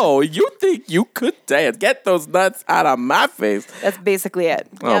 So you think you could dance? Get those nuts out of my face. That's basically it.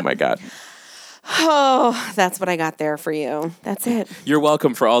 Oh Yep. my God. Oh, that's what I got there for you. That's it. You're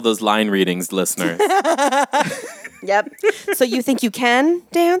welcome for all those line readings, listeners. Yep. So you think you can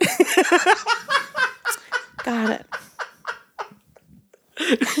dance? Got it.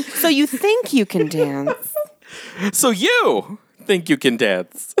 So you think you can dance? So you think you can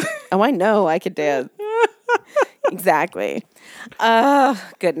dance? Oh, I know I could dance. Exactly. Oh,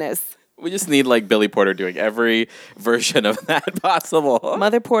 goodness. We just need like Billy Porter doing every version of that possible.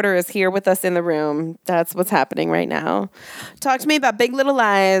 Mother Porter is here with us in the room. That's what's happening right now. Talk to me about Big Little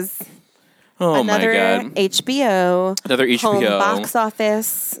Lies. Oh Another my God. HBO. Another HBO. Home box office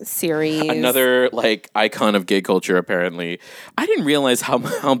series. Another like icon of gay culture, apparently. I didn't realize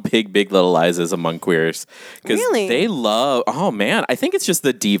how big Big Little Lies is among queers. Because Really? they love, oh man, I think it's just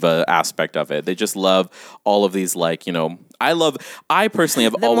the diva aspect of it. They just love all of these, like, you know, I personally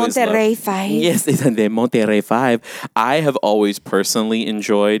have The always Monterrey loved, Five. Yes, the Monterrey Five. I have always personally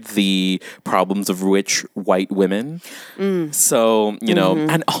enjoyed the problems of rich white women. So, you know,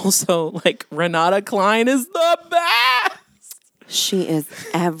 and also like Renata Klein is the best. She is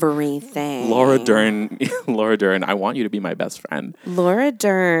everything. Laura Dern, I want you to be my best friend. Laura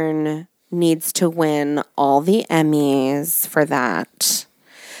Dern needs to win all the Emmys for that.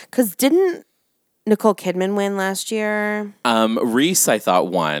 Because didn't Nicole Kidman win last year? Reese, I thought,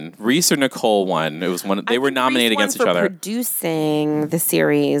 won. Reese or Nicole won. It was one. They were nominated against each other. Producing the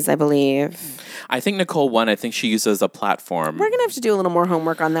series, I believe. I think Nicole won. I think she used it as a platform. We're gonna have to do a little more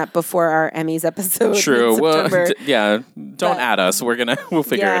homework on that before our Emmys episode. True. In Well, September. don't add us. We'll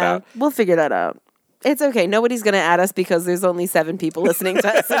figure it out. We'll figure that out. It's okay. Nobody's going to add us because there's only 7 people listening to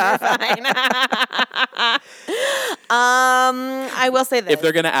us. So we're fine. I will say this. If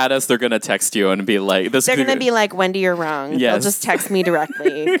they're gonna add us, they're gonna text you and be like, "This." They're going to be like, Wendy, you're wrong. Yes. They'll just text me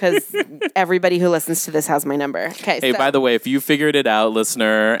directly because everybody who listens to this has my number. Okay. Hey, by the way, if you figured it out,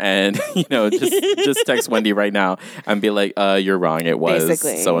 listener, and you know, just text Wendy right now and be like, "You're wrong. It was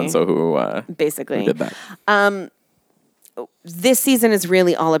Basically. so and so who basically did that." This season is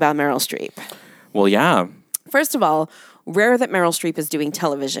really all about Meryl Streep. Well, yeah, First of all, rare that Meryl Streep is doing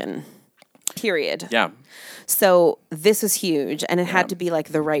television. Period. yeah. So this was huge, and it had to be like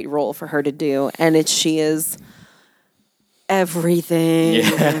the right role for her to do, and she is everything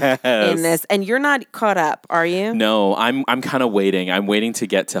in this. And you're not caught up, are you? No, I'm kind of waiting. I'm waiting to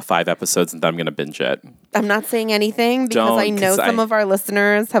get to 5 episodes, and then I'm gonna binge it. I'm not saying anything because I know some of our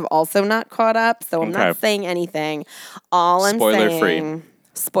listeners have also not caught up, so I'm not saying anything. All I'm saying,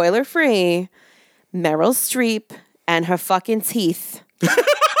 spoiler free, Meryl Streep and her fucking teeth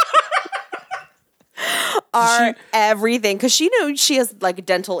are everything. Because she has like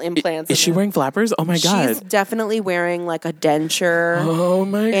dental implants. Is she wearing flappers? Oh my God. She's definitely wearing like a denture Oh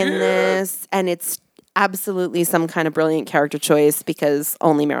my God. in this. And it's absolutely some kind of brilliant character choice because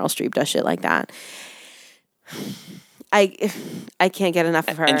only Meryl Streep does shit like that. I can't get enough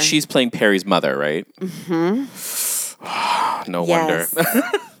of her. And she's playing Perry's mother, right? Mm-hmm. No wonder.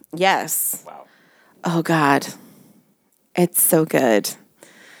 Yes. Wow. Oh, God. It's so good.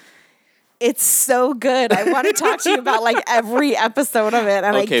 It's so good. I want to talk to you about like every episode of it,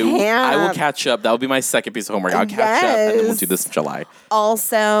 and I can't. I will catch up. That will be my second piece of homework. I'll catch up, and then we'll do this in July.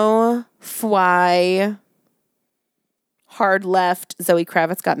 Also, Fwy, hard left. Zoe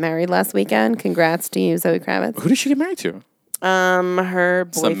Kravitz got married last weekend. Congrats to you, Zoe Kravitz. Who did she get married to? Her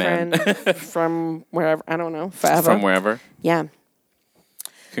Some man. boyfriend from wherever. I don't know. Forever. From wherever. Yeah.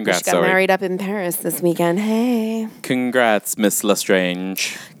 Congrats, She got Zoe. married up in Paris this weekend. Hey. Congrats, Miss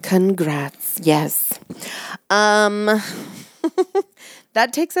Lestrange. Congrats. Yes. That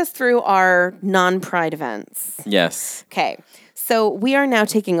takes us through our non-Pride events. Yes. Okay. So we are now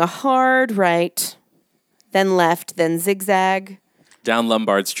taking a hard right, then left, then zigzag. Down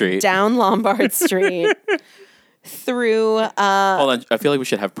Lombard Street. Down Lombard Street. Through Hold on, I feel like we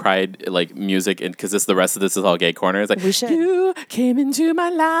should have Pride like music, because the rest of this is all gay corner. It's like, we should. You came into my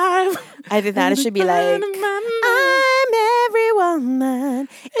life. Either that, it should be like, I'm every woman,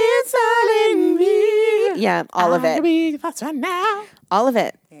 it's all in me. Yeah, all of it. That's right now. All of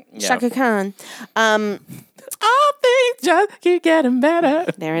it. Yeah. Shaka Khan. All things just keep getting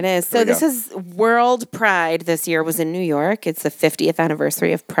better. There it is. So this is World Pride this year was in New York. It's the 50th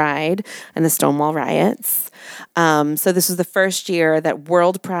anniversary of Pride and the Stonewall riots. So this was the first year that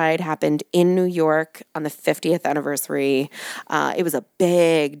World Pride happened in New York on the 50th anniversary. It was a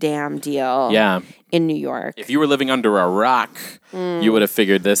big damn deal. Yeah. In New York. If you were living under a rock, you would have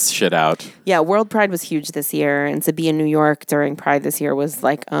figured this shit out. Yeah, World Pride was huge this year, and to be in New York during Pride this year was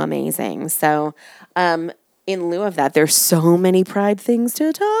like amazing. So, in lieu of that, there's so many Pride things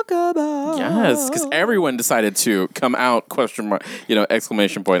to talk about. Yes, because everyone decided to come out,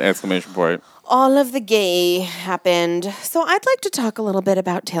 exclamation point. All of the gay happened. So I'd like to talk a little bit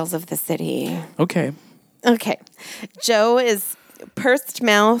about Tales of the City. Okay. Joe is pursed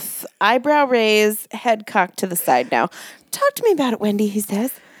mouth, eyebrow raise, head cocked to the side now. Talk to me about it, Wendy, he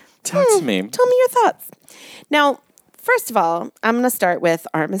says. Talk to me. Tell me your thoughts. Now, first of all, I'm going to start with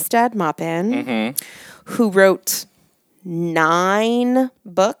Armistead Maupin, who wrote 9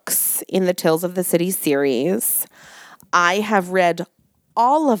 books in the Tales of the City series. I have read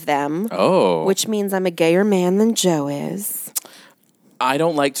all of them, which means I'm a gayer man than Joe is. I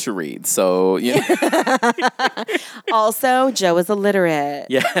don't like to read, so Also, Joe is illiterate.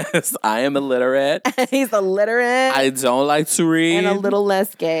 Yes, I am illiterate. He's illiterate. I don't like to read. And a little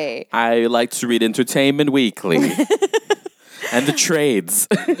less gay. I like to read Entertainment Weekly and the trades.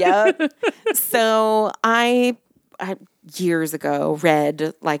 Yep. So I years ago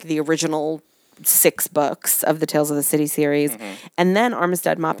read like the original 6 books of the Tales of the City series. And then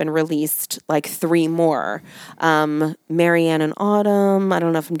Armistead Maupin released like 3 more. Marianne and Autumn. I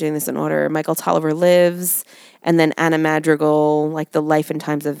don't know if I'm doing this in order. Michael Tolliver Lives. And then Anna Madrigal, like the life and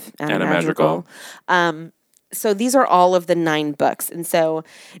times of Anna Madrigal. So these are all of the 9 books. And so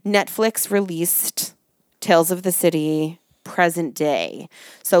Netflix released Tales of the City present day.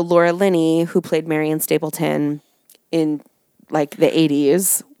 So Laura Linney, who played Marion Stapleton in like the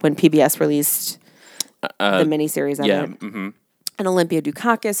 80s when PBS released the miniseries of it. Mm-hmm. And Olympia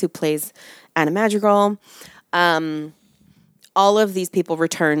Dukakis, who plays Anna Madrigal. All of these people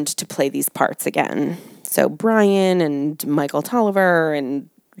returned to play these parts again. So Brian and Michael Tolliver and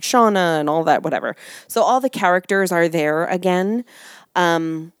Shauna and all that, whatever. So all the characters are there again,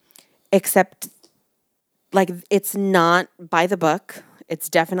 except like it's not by the book. It's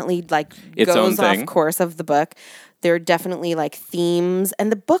definitely like its goes own off thing. course of the book. There are definitely like themes,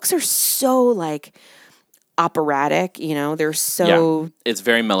 and the books are so like operatic, they're so it's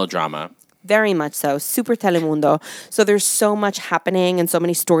very melodrama. Very much so. Super Telemundo. So there's so much happening and so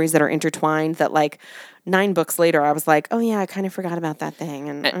many stories that are intertwined that like 9 books later I was like, oh yeah, I kind of forgot about that thing.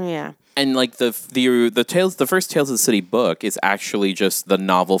 And oh yeah. And like the first Tales of the City book is actually just the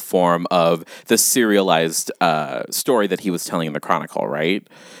novel form of the serialized story that he was telling in the Chronicle, right?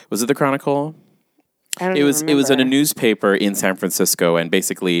 Was it the Chronicle? It was in a newspaper in San Francisco, and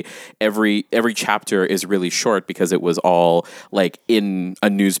basically every chapter is really short because it was all like in a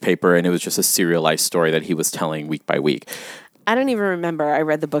newspaper, and it was just a serialized story that he was telling week by week. I don't even remember. I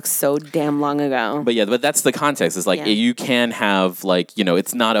read the book so damn long ago. But that's the context. It's like you can have like,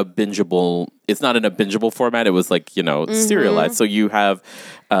 it's not in a bingeable format. It was like, serialized. So you have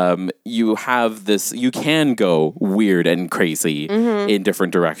this, you can go weird and crazy in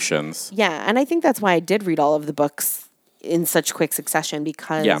different directions. Yeah. And I think that's why I did read all of the books in such quick succession,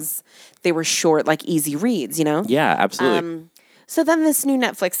 because they were short, like easy reads, Yeah, absolutely. So then this new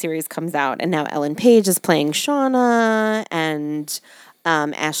Netflix series comes out, and now Ellen Page is playing Shauna, and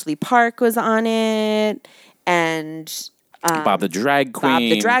Ashley Park was on it, and Bob the Drag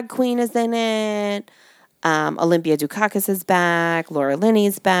Queen is in it. Olympia Dukakis is back. Laura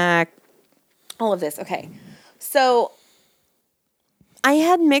Linney's back. All of this. Okay. So I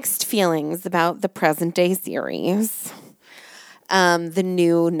had mixed feelings about the present day series, the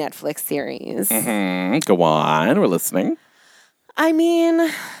new Netflix series. Go on. We're listening. I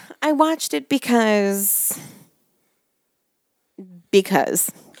mean, I watched it because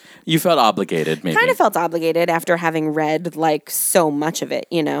you felt obligated, maybe. Kind of felt obligated after having read like so much of it,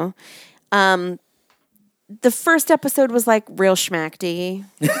 The first episode was like real schmackty.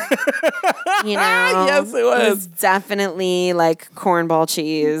 Yes, it was. It was definitely like cornball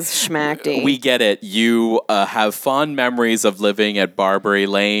cheese schmackty. We get it. You have fond memories of living at Barbary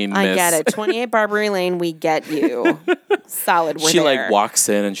Lane. I get it. 28 Barbary Lane, we get you. Solid, we're She there. like walks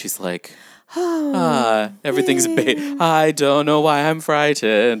in and she's like, everything's I don't know why I'm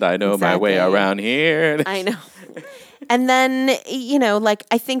frightened. I know my way around here. I know. And then,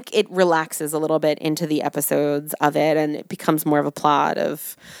 I think it relaxes a little bit into the episodes of it, and it becomes more of a plot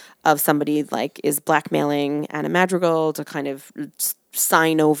of somebody like is blackmailing Anna Madrigal to kind of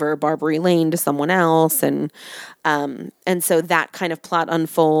sign over Barbary Lane to someone else, and so that kind of plot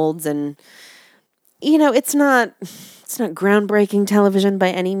unfolds, and it's not groundbreaking television by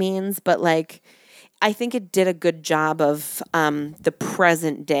any means, but like I think it did a good job of the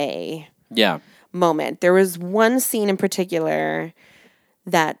present day moment. There was one scene in particular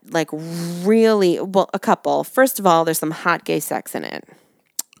that like really, well, a couple. First of all, there's some hot gay sex in it.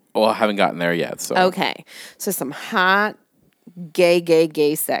 Well, I haven't gotten there yet. So okay, so some hot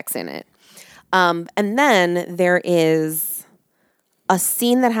gay sex in it, and then there is a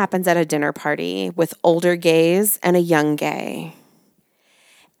scene that happens at a dinner party with older gays and a young gay,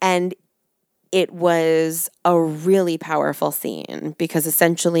 and it was a really powerful scene because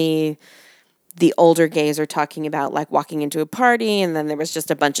essentially the older gays are talking about like walking into a party and then there was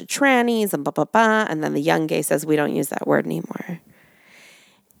just a bunch of trannies and blah, blah, blah. And then the young gay says, we don't use that word anymore.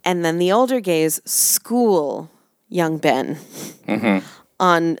 And then the older gays school young Ben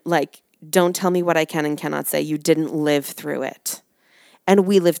on like, don't tell me what I can and cannot say. You didn't live through it. And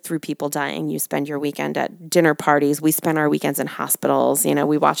we lived through people dying. You spend your weekend at dinner parties. We spent our weekends in hospitals.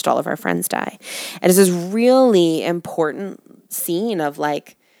 We watched all of our friends die. And it's this really important scene of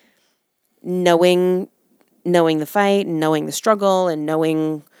like knowing the fight, and knowing the struggle, and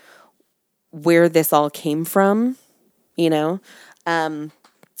knowing where this all came from, and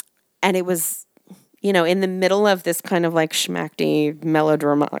it was, in the middle of this kind of like schmacky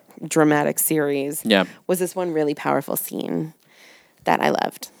melodramatic series, was this one really powerful scene that I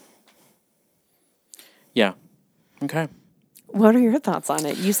loved. Yeah. Okay. What are your thoughts on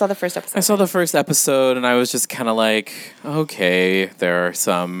it? You saw the first episode. I saw the first episode and I was just kind of like, okay, there are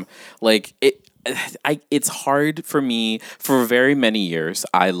some like it's hard for me. For very many years,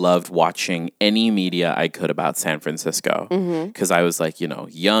 I loved watching any media I could about San Francisco because I was like,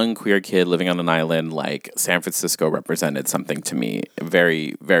 young queer kid living on an island. Like San Francisco represented something to me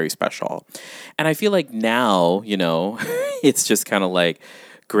very, very special. And I feel like now, it's just kind of like,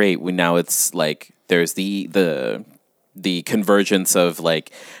 great. Now it's like there's the convergence of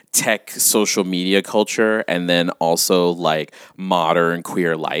like tech social media culture and then also like modern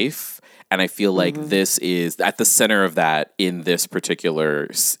queer life. And I feel like this is at the center of that in this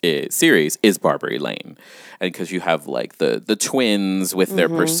particular series is Barbary Lane. And because you have like the twins with their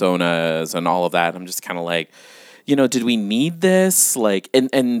personas and all of that, I'm just kind of like, did we need this? Like,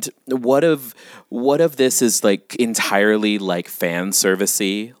 and what of this is like entirely like fan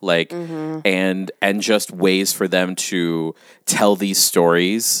servicey, like, and just ways for them to tell these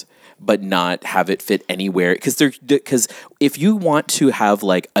stories, but not have it fit anywhere. Because if you want to have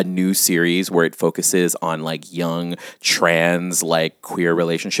like a new series where it focuses on like young trans like queer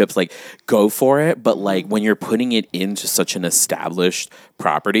relationships, like go for it. But like when you're putting it into such an established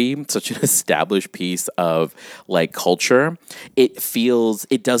property, such an established piece of like culture,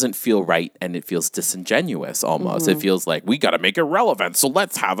 it doesn't feel right, and it feels disingenuous almost. It feels like we got to make it relevant. So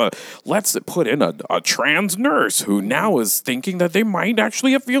let's put in a trans nurse who now is thinking that they might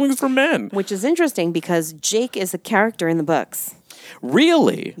actually have feelings for men. Which is interesting because Jake is a character in the books.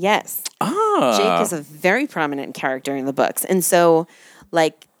 Really? Yes. Jake is a very prominent character in the books. And so,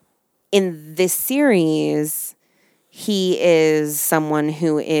 like, in this series, he is someone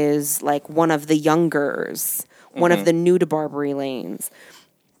who is, like, one of the youngers, one of the new to Barbary Lanes.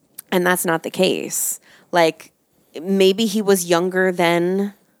 And that's not the case. Like, maybe he was younger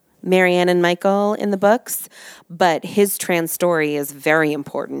than Marianne and Michael in the books, but his trans story is very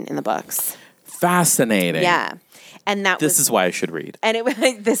important in the books. Fascinating. Yeah. And this is why I should read. And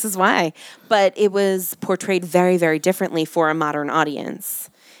this is why. But it was portrayed very, very differently for a modern audience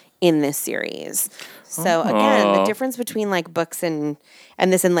in this series. So again, the difference between like books and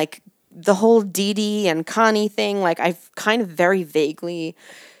this and like the whole Dee Dee and Connie thing, like I've kind of very vaguely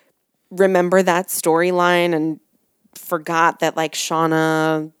remember that storyline and forgot that like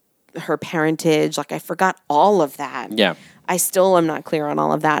Shauna, her parentage, like I forgot all of that. Yeah. I still am not clear on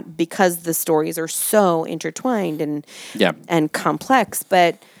all of that because the stories are so intertwined and complex.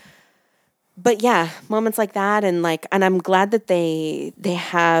 But yeah, moments like that and I'm glad that they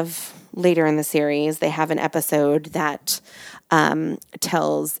have later in the series, they have an episode that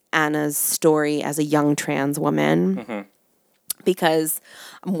tells Anna's story as a young trans woman. Because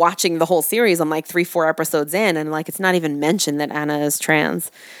I'm watching the whole series, I'm like 3-4 episodes in, and like it's not even mentioned that Anna is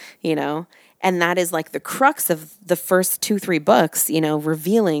trans, and that is like the crux of the first 2-3 books,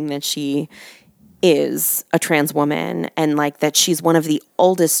 revealing that she is a trans woman and like that she's one of the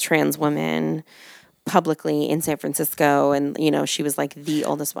oldest trans women publicly in San Francisco, and she was like the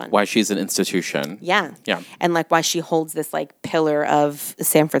oldest one. Why she's an institution. Yeah. Yeah. And like why she holds this like pillar of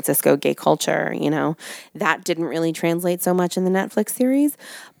San Francisco gay culture, that didn't really translate so much in the Netflix series,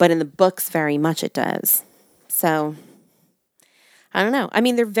 but in the books very much it does. So I don't know. I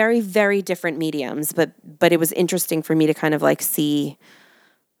mean, they're very, very different mediums, but it was interesting for me to kind of like see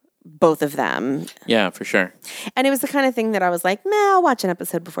both of them. Yeah, for sure. And it was the kind of thing that I was like, I'll watch an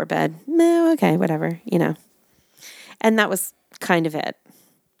episode before bed. Okay, whatever, And that was kind of it.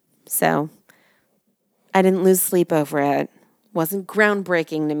 So I didn't lose sleep over it. Wasn't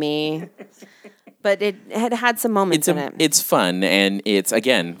groundbreaking to me. But it had some moments in it. It's fun, and it's,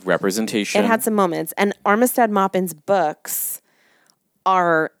 again, representation. It had some moments. And Armistead Maupin's books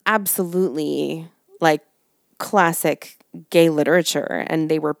are absolutely like classic gay literature, and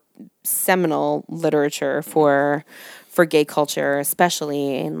they were seminal literature for gay culture,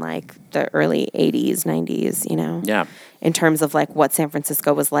 especially in like the early 80s, 90s, Yeah. In terms of like what San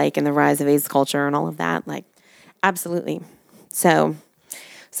Francisco was like and the rise of AIDS culture and all of that. Like, absolutely. So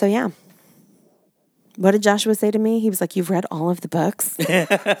yeah. What did Joshua say to me? He was like, "You've read all of the books?"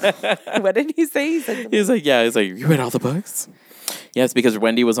 What did he say? He was like, "You read all the books?" Yes, because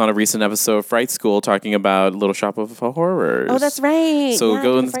Wendy was on a recent episode of Fright School talking about Little Shop of Horrors. Oh, that's right. So yeah,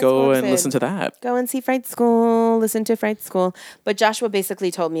 go and listen to that. Go and see Fright School. Listen to Fright School. But Joshua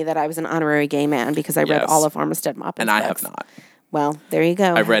basically told me that I was an honorary gay man because I read all of Armistead Maupin's and books. I have not. Well, there you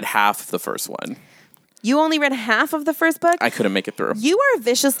go. I read half the first one. You only read half of the first book? I couldn't make it through. You are a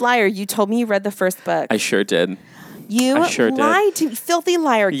vicious liar. You told me you read the first book. I sure did. You lied to me. Filthy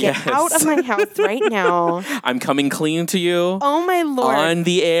liar. Get out of my house right now. I'm coming clean to you. Oh, my Lord. On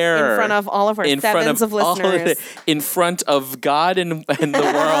the air. In front of all of our sevens of listeners. In front of God and the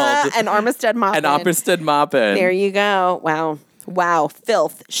world. And Armistead Maupin. There you go. Wow.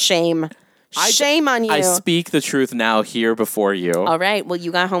 Filth. Shame. Shame on you. I speak the truth now here before you. All right. Well,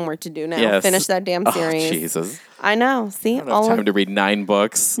 you got homework to do now. Yes. Finish that damn series. Oh, Jesus. I know. See? I don't have time to read 9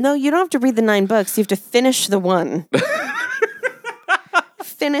 books. No, you don't have to read the 9 books. You have to finish the one.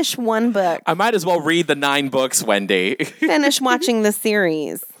 Finish one book. I might as well read the 9 books, Wendy. Finish watching the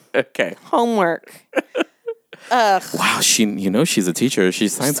series. Okay. Homework. Ugh. Wow, she's a teacher. She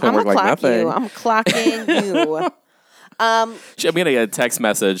signs homework like nothing. I'm clocking you. I'm going to get a text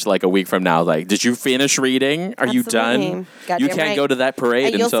message like a week from now, like, did you finish reading? Are you done? Goddamn you can't right. go to that parade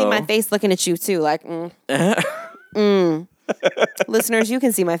and you'll until... see my face looking at you, too, like, Listeners, you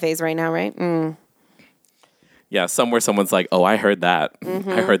can see my face right now, right? Yeah, somewhere someone's like, oh, I heard that. Mm-hmm.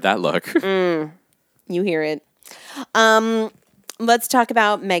 I heard that look. You hear it. Let's talk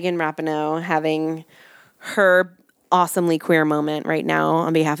about Megan Rapinoe having her awesomely queer moment right now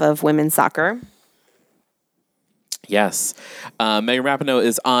on behalf of women's soccer. Yes. Megan Rapinoe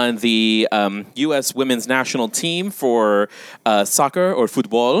is on the U.S. women's national team for soccer or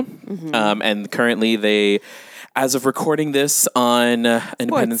football. Mm-hmm. And currently they, as of recording this on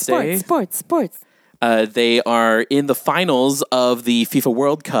Independence Day. Sports. They are in the finals of the FIFA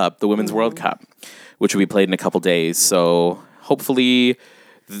World Cup, the Women's World Cup, which will be played in a couple days. So hopefully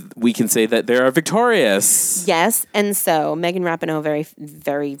we can say that they are victorious. Yes, and so Megan Rapinoe very,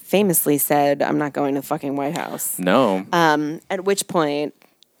 very famously said, "I'm not going to the fucking White House." No. At which point,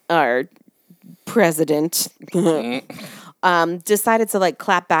 our president decided to like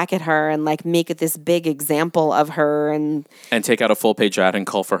clap back at her and like make it this big example of her and take out a full page ad and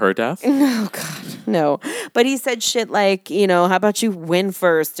call for her death. Oh God, no! But he said shit like, how about you win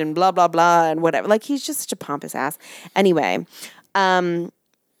first and blah blah blah and whatever. Like he's just such a pompous ass. Anyway.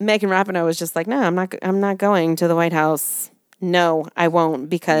 Megan Rapinoe was just like, no, I'm not going to the White House. No, I won't,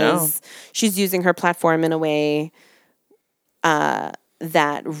 because she's using her platform in a way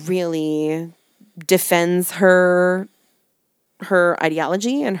that really defends her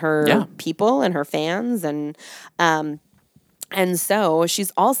ideology and her people and her fans, and so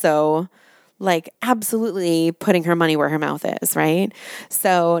she's also like absolutely putting her money where her mouth is, right?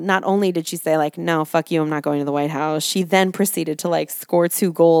 So not only did she say like, no, fuck you, I'm not going to the White House, she then proceeded to like score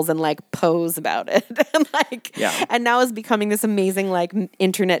 2 goals and like pose about it. And now is becoming this amazing like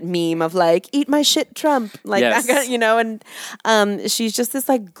internet meme of like, eat my shit, Trump. Like, that kind, and she's just this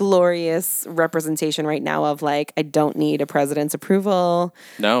like glorious representation right now of like, I don't need a president's approval.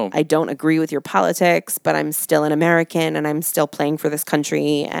 No. I don't agree with your politics, but I'm still an American and I'm still playing for this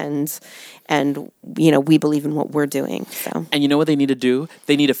country, and we believe in what we're doing. So. And you know what they need to do?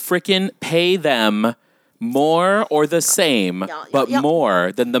 They need to frickin' pay them more or the same, but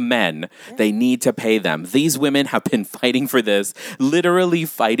more than the men. They need to pay them. These women have been fighting for this, literally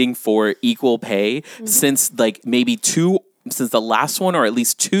fighting for equal pay since like maybe two since the last one, or at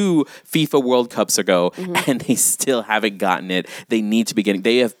least 2 FIFA World Cups ago, and they still haven't gotten it. They need to be getting.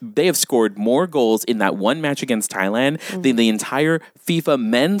 They have scored more goals in that one match against Thailand than the entire FIFA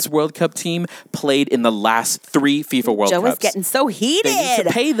Men's World Cup team played in the last 3 FIFA World Cups. Joe is getting so heated. They need to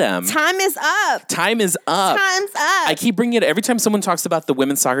pay them. Time is up. Time is up. Time's up. I keep bringing it every time someone talks about the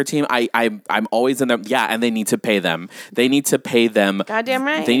women's soccer team. I'm always in them. Yeah, and they need to pay them. They need to pay them. Goddamn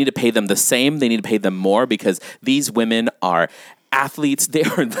right. They need to pay them the same. They need to pay them more because these women are athletes.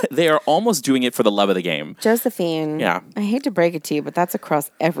 They are almost doing it for the love of the game. Josephine. Yeah. I hate to break it to you, but that's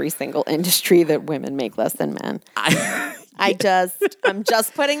across every single industry that women make less than men. I'm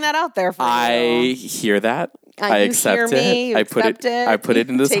just putting that out there for you. I hear that. I accept it. I put it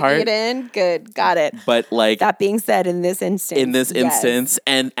in this heart. Taking it in. Good. Got it. But like that being said, in this instance,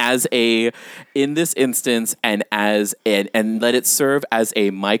 and let it serve as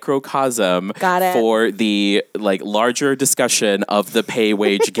a microcosm for the like larger discussion of the pay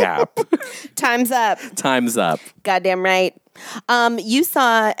wage gap. Time's up. Time's up. Goddamn right. You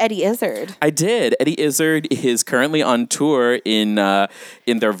saw Eddie Izzard. I did. Eddie Izzard is currently on tour in their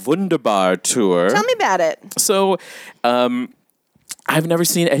Wunderbar tour. Tell me about it. So, I've never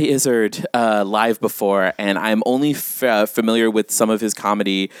seen Eddie Izzard live before, and I'm only familiar with some of his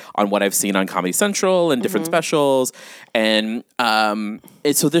comedy on what I've seen on Comedy Central and different specials. And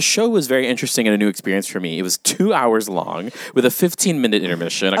so this show was very interesting and a new experience for me. It was 2 hours long with a 15-minute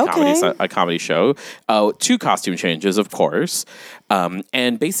intermission, a comedy show, 2 costume changes, of course.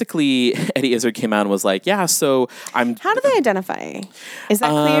 And basically, Eddie Izzard came out and was like, yeah, so I'm... How do they identify? Is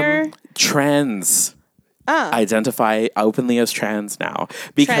that clear? Trans. Identify openly as trans now.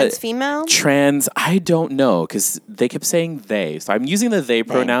 Because trans female? Trans, I don't know, because they kept saying they. So I'm using the they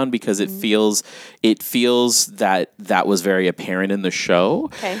pronoun because it feels that was very apparent in the show.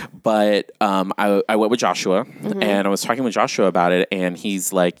 Okay. But I went with Joshua and I was talking with Joshua about it, and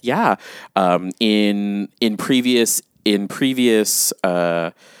he's like, yeah, in previous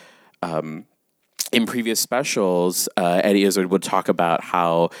specials, Eddie Izzard would talk about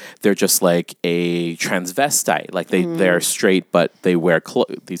how they're just like a transvestite, like they're straight but they wear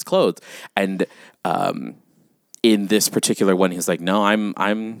these clothes. And in this particular one, he's like, "No,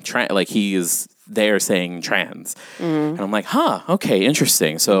 I'm trans." Like they're saying trans, and I'm like, "Huh, okay,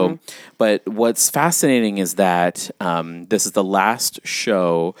 interesting." So, but what's fascinating is that this is the last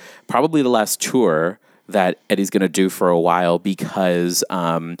show, probably the last tour that Eddie's going to do for a while because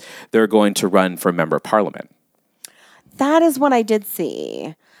they're going to run for member of parliament. That is what I did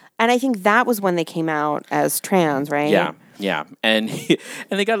see. And I think that was when they came out as trans, right? Yeah. And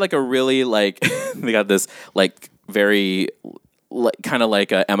they got like a really like, they got this like very kind of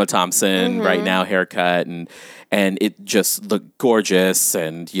like a Emma Thompson right now haircut, and it just looked gorgeous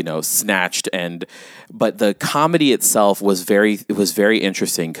and, you know, snatched. But the comedy itself was very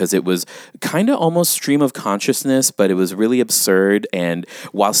interesting because it was kind of almost stream of consciousness, but it was really absurd, and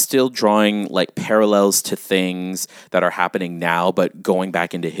while still drawing like parallels to things that are happening now, but going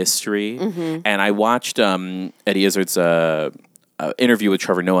back into history. And I watched Eddie Izzard's interview with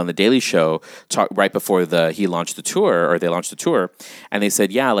Trevor Noah on The Daily Show right before they launched the tour, and they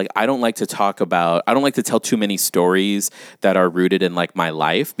said, yeah, like I don't like to tell too many stories that are rooted in like my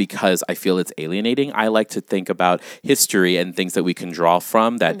life because I feel it's alienating. I like to think about history and things that we can draw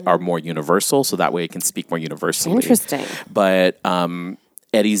from that are more universal, so that way it can speak more universally. Interesting. But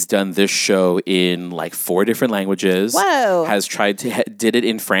Eddie's done this show in like 4 different languages. Whoa. Did it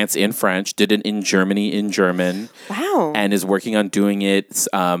in France in French, did it in Germany in German. Wow. And is working on doing it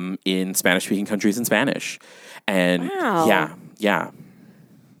in Spanish-speaking countries in Spanish. And yeah.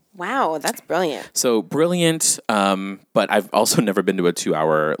 Wow, that's brilliant. So brilliant, but I've also never been to a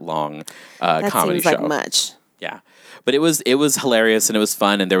 2-hour long comedy show. That seems like much. Yeah. But it was hilarious and it was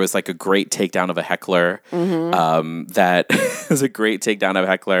fun, and there was like a great takedown of a heckler. That was a great takedown of a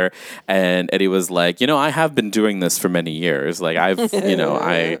heckler, and Eddie was like, you know, I have been doing this for many years. Like I've, you know,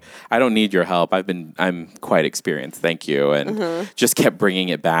 I don't need your help. I'm quite experienced. Thank you, and just kept bringing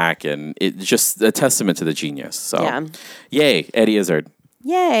it back, and it's just a testament to the genius. So, yay, Eddie Izzard.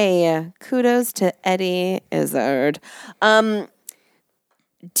 Yay! Kudos to Eddie Izzard.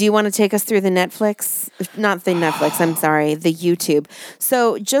 Do you want to take us through the Netflix? Not the Netflix, I'm sorry, the YouTube.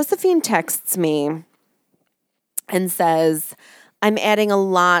 So Josephine texts me and says, I'm adding a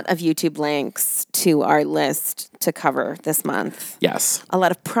lot of YouTube links to our list to cover this month. Yes. A lot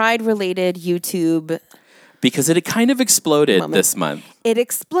of Pride-related YouTube. Because it kind of exploded this month. It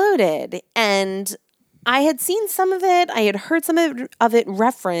exploded. And I had seen some of it. I had heard some of it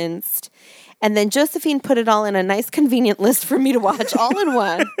referenced. And then Josephine put it all in a nice, convenient list for me to watch all in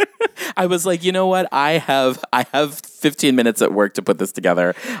one. I was like, you know what? I have 15 minutes at work to put this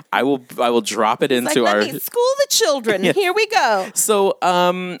together. I will drop it into Let our me school the children. Here we go. So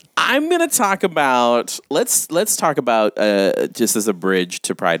I'm gonna talk about let's talk about just as a bridge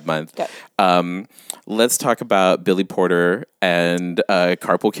to Pride Month. Okay. Let's talk about Billy Porter and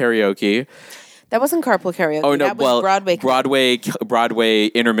Carpool Karaoke. That wasn't carpool karaoke. Oh no, that was Broadway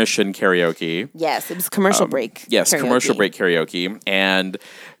intermission karaoke. Yes, it was commercial break. Yes, karaoke. commercial break karaoke, and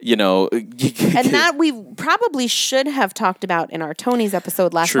you know, and that we probably should have talked about in our Tony's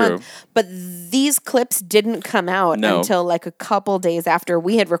episode last month. But these clips didn't come out until like a couple days after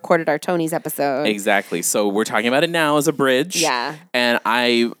we had recorded our Tony's episode. Exactly. So we're talking about it now as a bridge. Yeah. And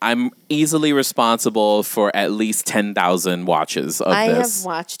I'm easily responsible for at least 10,000 watches of this. I have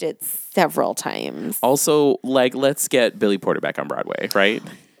watched it several times. Also, like, let's get Billy Porter back on Broadway, right?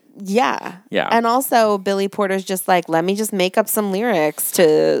 Yeah. Yeah. And also, Billy Porter's just like, let me just make up some lyrics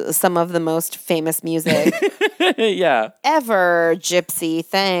to some of the most famous music yeah. ever. Gypsy,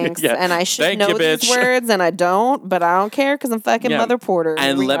 thanks. Yeah. And I should know these words, and I don't, but I don't care because I'm fucking Mother Porter.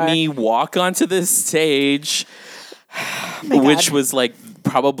 And let me walk onto this stage, which was like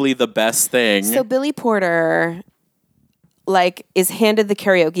probably the best thing. So Billy Porter like is handed the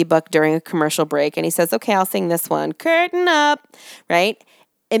karaoke book during a commercial break, and he says, okay, I'll sing this one. Curtain up, right?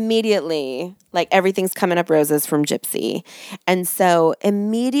 Immediately, like everything's coming up roses from Gypsy. And so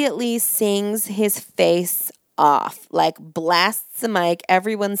immediately sings his face off, like blasts the mic.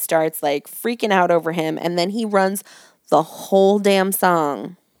 Everyone starts like freaking out over him. And then he runs the whole damn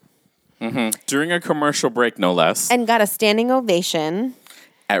song. Mm-hmm. During a commercial break, no less. And got a standing ovation.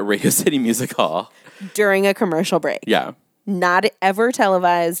 At Radio City Music Hall. During a commercial break. Yeah. Not ever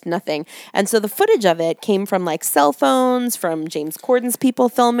televised, nothing. And so the footage of it came from like cell phones, from James Corden's people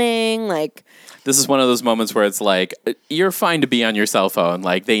filming. Like, this is one of those moments where it's like, you're fine to be on your cell phone.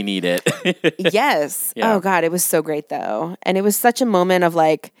 Like, they need it. Yes. Yeah. Oh, God. It was so great, though. And it was such a moment of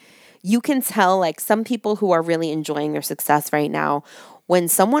like, you can tell like some people who are really enjoying their success right now, when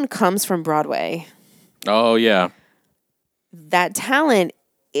someone comes from Broadway. Oh, yeah. That talent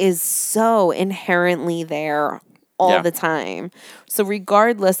is so inherently there all the time. So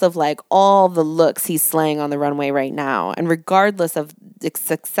regardless of like all the looks he's slaying on the runway right now, and regardless of the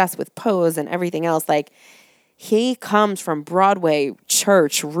success with Pose and everything else, like he comes from Broadway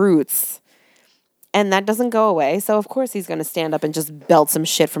church roots, and that doesn't go away. So of course he's going to stand up and just belt some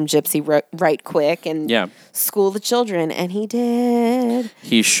shit from Gypsy right quick and school the children. And he did.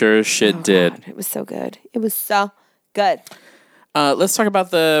 He sure did. God, it was so good. It was so good. Let's talk about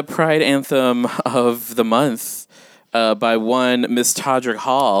the Pride anthem of the month. By one Miss Todrick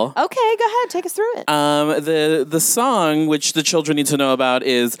Hall. Okay, go ahead, take us through it. The song, which the children need to know about,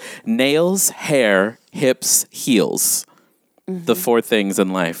 is nails, hair, hips, heels. Mm-hmm. The four things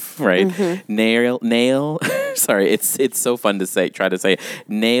in life, right? Mm-hmm. Nail. Sorry, it's so fun to say. Try to say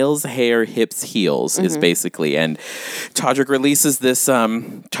nails, hair, hips, heels is basically. And Todrick releases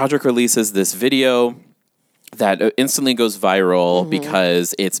this video that instantly goes viral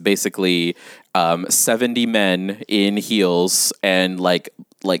because it's basically 70 men in heels and like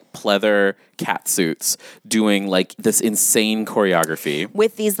pleather cat suits doing like this insane choreography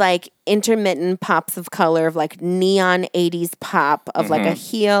with these like intermittent pops of color of like neon 80s pop of like a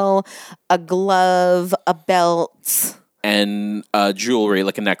heel, a glove, a belt. And jewelry,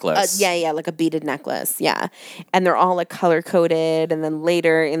 like a necklace. Like a beaded necklace, And they're all like color-coded, and then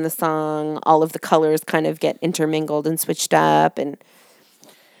later in the song, all of the colors kind of get intermingled and switched up, and...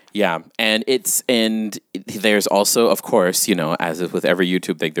 Yeah, and there's also, of course, you know, as with every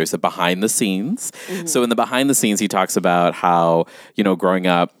YouTube thing, there's a behind the scenes. Mm-hmm. So in the behind the scenes, he talks about how, you know, growing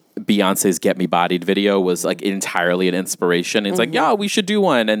up, Beyonce's Get Me Bodied video was like entirely an inspiration. It's like, yeah, we should do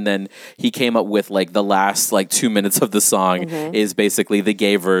one. And then he came up with like the last like 2 minutes of the song is basically the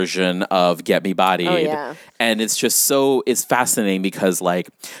gay version of Get Me Bodied. Oh, yeah. And it's just it's fascinating because like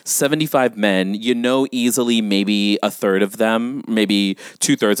 75 men, you know, easily maybe a third of them, maybe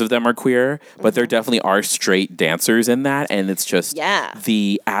 2/3 of them are queer, but there definitely are straight dancers in that. And it's just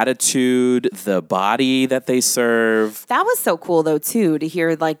the attitude, the body that they serve. That was so cool though, too, to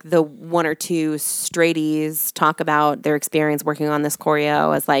hear like the one or two straighties talk about their experience working on this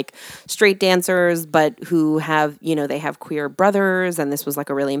choreo as like straight dancers, but who have, you know, they have queer brothers, and this was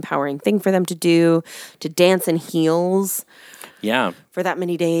like a really empowering thing for them to do, to dance in heels. Yeah. For that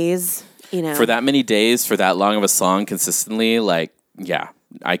many days, you know. For that many days, for that long of a song consistently, like, yeah,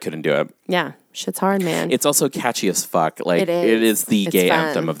 I couldn't do it. Yeah. Shit's hard, man. It's also catchy as fuck. Like, It is. the It's gay fun.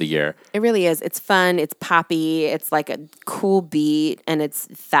 anthem of the year. It really is. It's fun. It's poppy. It's like a cool beat, and it's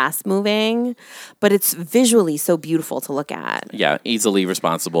fast moving, but it's visually so beautiful to look at. Yeah, easily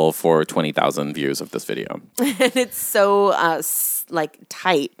responsible for 20,000 views of this video. And it's so like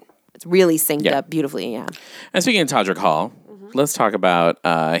tight. It's really synced up beautifully. Yeah. And speaking of Todrick Hall, let's talk about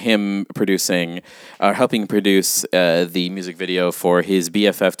him helping produce the music video for his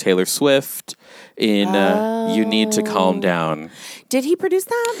BFF Taylor Swift in You Need to Calm Down. Did he produce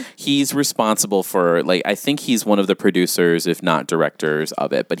that? He's responsible for, like, I think he's one of the producers, if not directors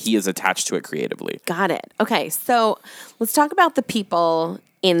of it, but he is attached to it creatively. Got it. Okay, so let's talk about the people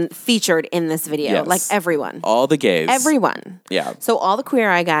featured in this video. Yes. Like everyone. All the gays. Everyone. Yeah. So all the Queer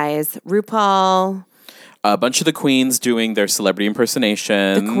Eye guys, RuPaul, A bunch of the queens doing their celebrity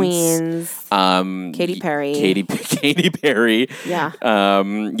impersonations. the Queens, Katy Perry. Katy Perry. Yeah.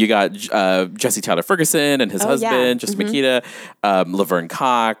 You got Jesse Tyler Ferguson and his husband, Justin Makita, Laverne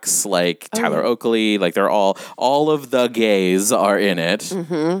Cox, like Tyler Oakley. Like, they're all of the gays are in it.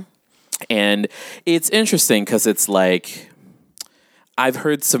 And it's interesting because it's like, I've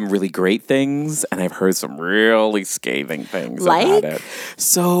heard some really great things and I've heard some really scathing things about it.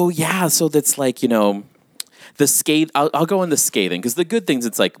 So, yeah. So that's like, you know, I'll go on the scathing because the good things,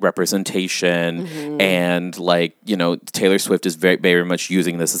 it's like representation and, like, you know, Taylor Swift is very, very much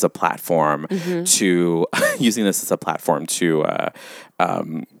using this as a platform to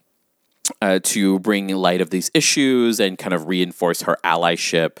bring light of these issues and kind of reinforce her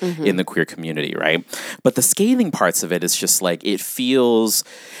allyship in the queer community, right? But the scathing parts of it is just like, it feels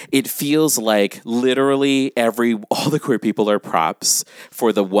like literally all the queer people are props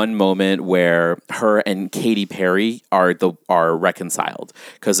for the one moment where her and Katy Perry are reconciled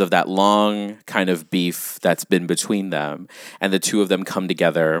because of that long kind of beef that's been between them, and the two of them come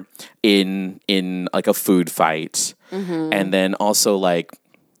together in like a food fight, and then also like,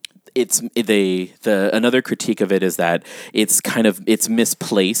 another critique of it is that it's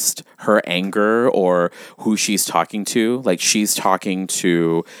misplaced, her anger or who she's talking to. Like, she's talking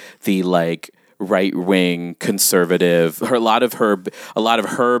to the, like, right-wing conservative, a lot of her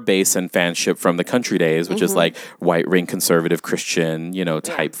base and fanship from the country days, which is like white-wing conservative Christian, you know,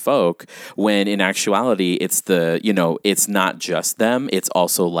 type folk, when in actuality it's it's not just them, it's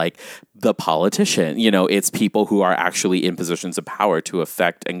also like the politician, you know, it's people who are actually in positions of power to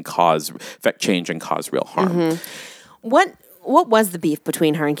affect change and cause real harm. What was the beef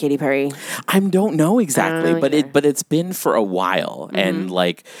between her and Katy Perry? I don't know exactly, but it's been for a while, and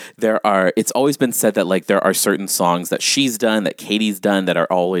like it's always been said that like there are certain songs that she's done, that Katy's done, that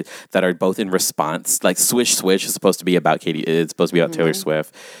are both in response. Like Swish Swish is supposed to be about Katy, it's supposed to be about Taylor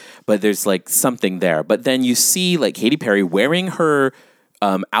Swift, but there's like something there. But then you see like Katy Perry wearing her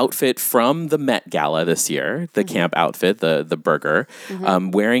outfit from the Met Gala this year, the camp outfit, the burger,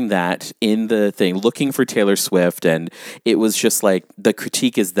 wearing that in the thing, looking for Taylor Swift. And it was just like, the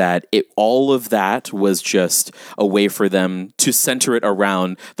critique is that all of that was just a way for them to center it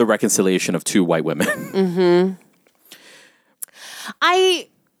around the reconciliation of two white women.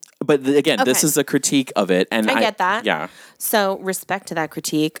 But again, this is a critique of it. And I get that. Yeah. So respect to that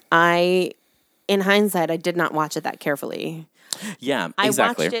critique. In hindsight, I did not watch it that carefully. Yeah, I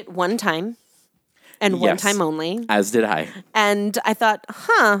exactly. watched it one time and one time only. As did I. And I thought,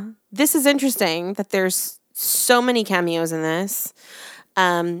 this is interesting that there's so many cameos in this.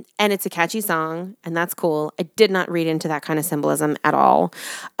 And it's a catchy song, and that's cool. I did not read into that kind of symbolism at all.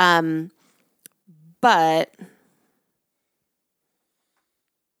 But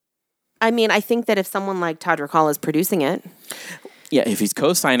I mean, I think that if someone like Todrick Hall is producing it, yeah, if he's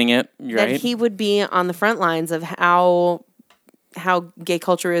co-signing it, that he would be on the front lines of how gay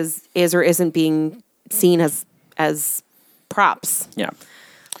culture is or isn't being seen as props. Yeah.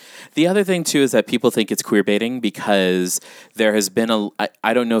 The other thing too is that people think it's queer baiting because there has been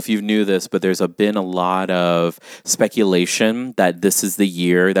I don't know if you knew this, but there's been a lot of speculation that this is the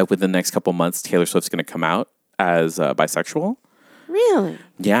year that within the next couple months Taylor Swift's going to come out as bisexual. Really?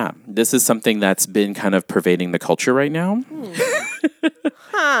 Yeah. This is something that's been kind of pervading the culture right now.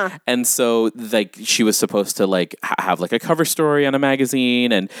 And so, like, she was supposed to, like, have, like, a cover story on a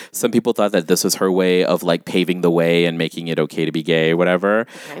magazine, and some people thought that this was her way of, like, paving the way and making it okay to be gay, whatever.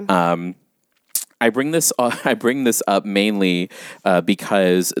 Okay. I bring this up mainly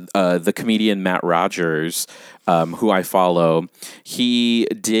because the comedian Matt Rogers, who I follow, he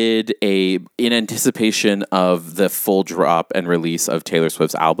did in anticipation of the full drop and release of Taylor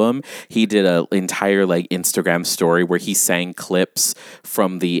Swift's album, he did an entire like Instagram story where he sang clips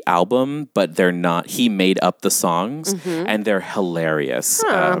from the album, but they're not. He made up the songs, and they're hilarious.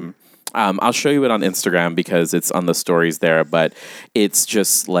 I'll show you it on Instagram because it's on the stories there, but it's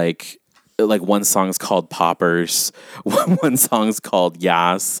just like one song's called Poppers, one song's called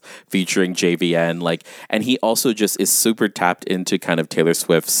Yas featuring JVN, and he also just is super tapped into kind of Taylor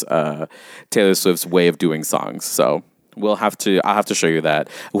Swift's way of doing songs. So I'll have to show you that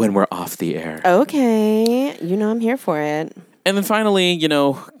when we're off the air. Okay. I'm here for it. And then finally,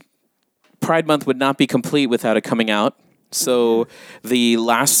 Pride Month would not be complete without it coming out. So the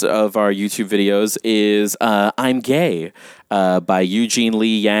last of our YouTube videos is I'm Gay by Eugene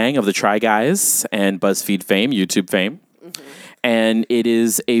Lee Yang of the Try Guys and BuzzFeed fame, YouTube fame. Mm-hmm. And it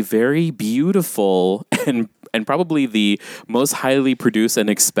is a very beautiful and probably the most highly produced and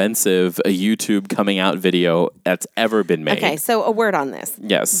expensive YouTube coming out video that's ever been made. Okay, so a word on this.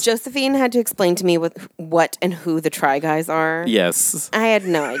 Yes. Josephine had to explain to me what and who the Try Guys are. Yes. I had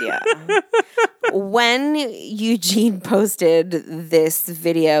no idea. When Eugene posted this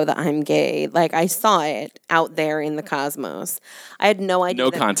video that I'm gay, I saw it out there in the cosmos. I had no idea.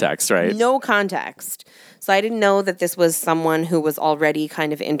 No context, right? No context. So I didn't know that this was someone who was already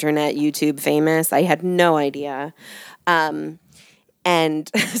kind of internet YouTube famous. I had no idea. And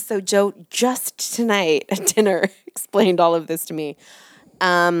so Joe just tonight at dinner explained all of this to me.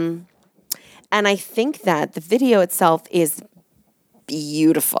 And I think that the video itself is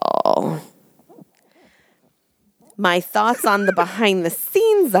beautiful. My thoughts on the behind the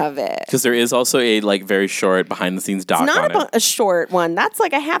scenes of it. Because there is also a very short behind the scenes doc. It's not a short one. That's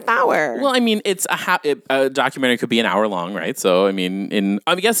like a half hour. Well, I mean, it's a documentary could be an hour long, right? So, I mean,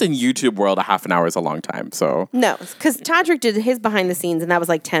 I guess in YouTube world, a half an hour is a long time. So no, because Todrick did his behind the scenes, and that was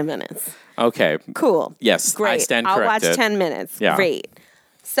 10 minutes. Okay. Cool. Yes. Great. I stand I'll corrected. watch 10 minutes. Yeah. Great.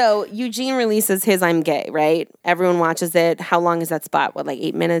 So Eugene releases his I'm Gay, right? Everyone watches it. How long is that spot?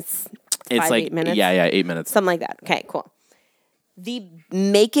 8 minutes? It's 8 minutes? Yeah, 8 minutes. Something like that. Okay, cool. The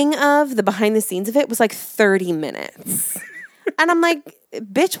making of, the behind the scenes of it was 30 minutes. And I'm like,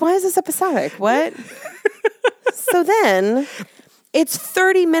 bitch, why is this episodic? What? So then it's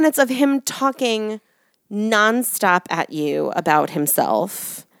 30 minutes of him talking nonstop at you about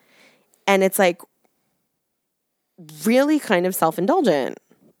himself. And it's really kind of self-indulgent.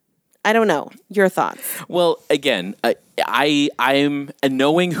 I don't know. Your thoughts? Well, again, I'm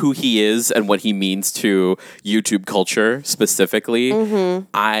knowing who he is and what he means to YouTube culture specifically.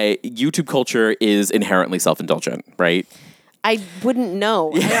 Mm-hmm. YouTube culture is inherently self-indulgent, right? I wouldn't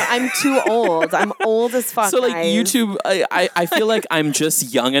know. I'm too old. I'm old as fuck. So guys. YouTube, I feel like I'm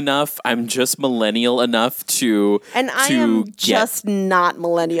just young enough. I'm just millennial enough to. And I am just not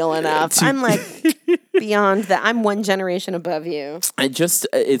millennial enough. I'm beyond that. I'm one generation above you. I'm just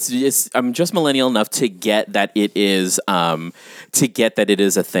millennial enough to get that it is a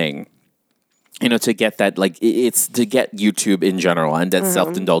thing. To get that, it's to get YouTube in general and that's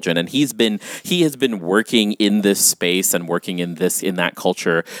self-indulgent. And he has been working in this space and working in that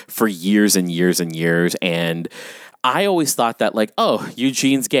culture for years and years and years. And I always thought that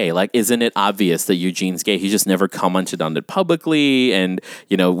Eugene's gay. Isn't it obvious that Eugene's gay? He just never commented on it publicly. And,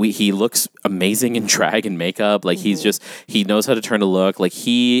 he looks amazing in drag and makeup. He knows how to turn a look.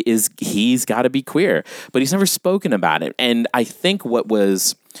 He's got to be queer, but he's never spoken about it. And I think what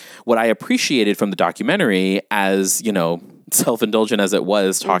I appreciated from the documentary, as self-indulgent as it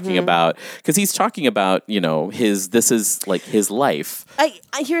was, talking about, because he's talking about his life.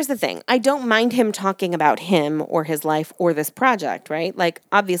 Here's the thing: I don't mind him talking about him or his life or this project, right?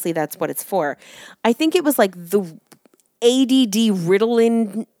 Obviously that's what it's for. I think it was the ADD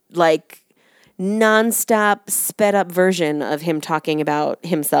Ritalin nonstop sped up version of him talking about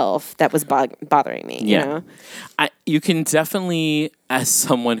himself that was bothering me. Yeah. You can definitely, as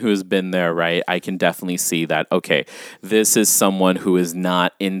someone who has been there, right, I can definitely see that, okay, this is someone who is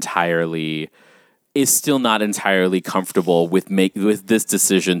still not entirely comfortable with this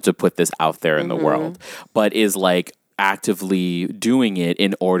decision to put this out there in the world, but is actively doing it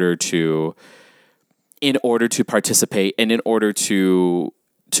in order to participate and in order to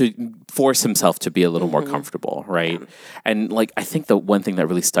force himself to be a little more comfortable, right? Yeah. And I think the one thing that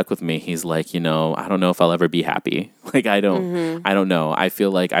really stuck with me, he's I don't know if I'll ever be happy. I don't know. I feel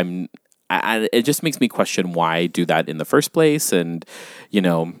like it just makes me question why do that in the first place. And,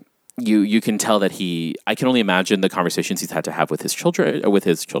 you can tell that I can only imagine the conversations he's had to have with his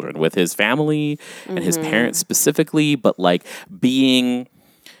family and his parents specifically, but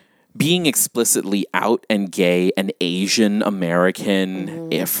being explicitly out and gay and Asian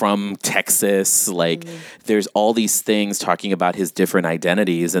American from Texas, there's all these things talking about his different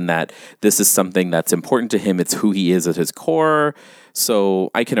identities and that this is something that's important to him. It's who he is at his core.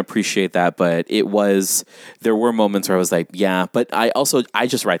 So I can appreciate that, but there were moments where I was like, yeah, but I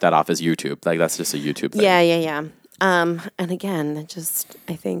just write that off as YouTube. Like, that's just a YouTube thing. Yeah. And again,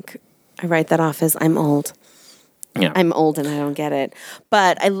 I think I write that off as I'm old. Yeah. I'm old and I don't get it.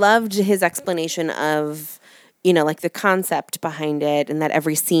 But I loved his explanation of, like the concept behind it, and that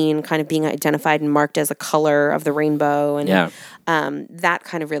every scene kind of being identified and marked as a color of the rainbow. And that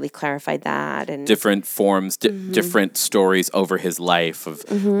kind of really clarified that. And different forms, different stories over his life of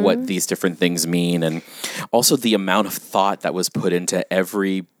what these different things mean. And also the amount of thought that was put into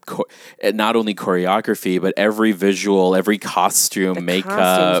every not only choreography, but every visual, every costume, makeup.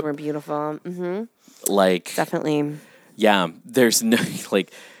 Costumes were beautiful. Like, definitely. Yeah, there's no,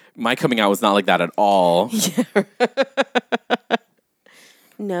 like, my coming out was not like that at all.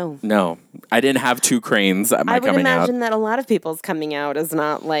 No. I didn't have 2 cranes at my coming out. I would imagine that a lot of people's coming out is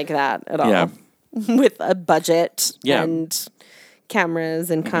not like that at all. Yeah. With a budget and cameras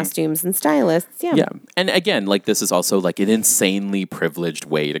and costumes and stylists. Yeah. And again, like, this is also like an insanely privileged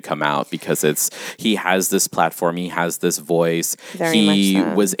way to come out, because he has this platform, he has this voice. Very much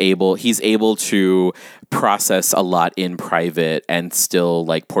so. He's able to process a lot in private and still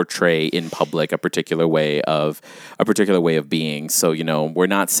like portray in public a particular way of being. So, we're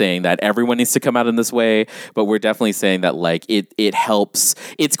not saying that everyone needs to come out in this way, but we're definitely saying that like it helps.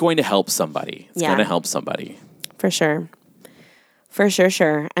 It's going to help somebody. It's going to help somebody. For sure.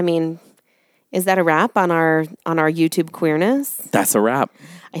 Sure. I mean, is that a wrap on our YouTube queerness? That's a wrap.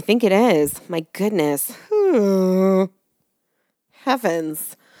 I think it is. My goodness.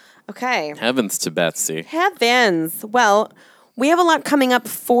 Heavens. Okay. Heavens to Betsy. Heavens. Well, we have a lot coming up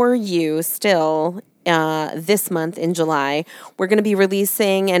for you still this month in July. We're going to be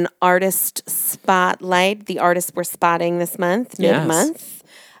releasing an artist spotlight, the artists we're spotting this month, mid-month.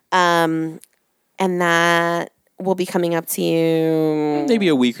 And that will be coming up to you maybe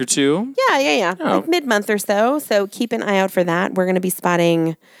a week or 2. Yeah. Oh. Like mid-month or so. So keep an eye out for that. We're going to be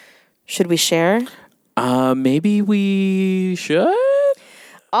spotting. Should we share? Maybe we should.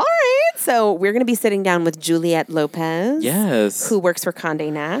 All right. So we're going to be sitting down with Juliette Lopez. Yes. Who works for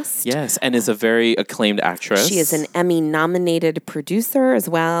Condé Nast. Yes, and is a very acclaimed actress. She is an Emmy-nominated producer as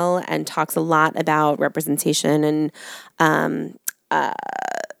well, and talks a lot about representation and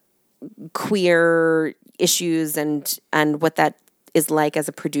queer issues and what that is like as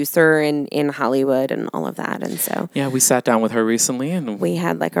a producer in Hollywood and all of that. And so we sat down with her recently and we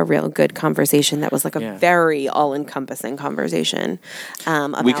had like a real good conversation that was like a very all-encompassing conversation.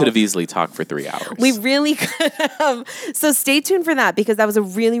 We could have easily talked for 3 hours. We really could have. So stay tuned for that, because that was a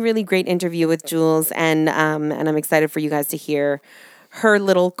really, really great interview with Jules, and I'm excited for you guys to hear her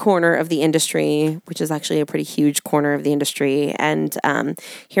little corner of the industry, which is actually a pretty huge corner of the industry, and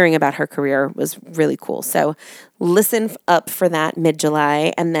hearing about her career was really cool. So listen up for that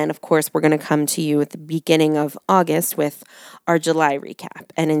mid-July. And then, of course, we're going to come to you at the beginning of August with our July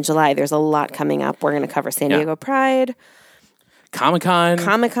recap. And in July, there's a lot coming up. We're going to cover San Diego Pride.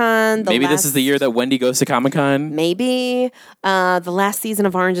 Comic-Con. Maybe this is the year that Wendy goes to Comic-Con. Maybe. The last season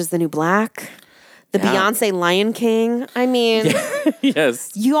of Orange is the New Black. The Beyonce Lion King. I mean,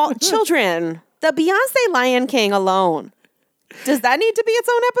 yes. You all, children, the Beyonce Lion King alone. Does that need to be its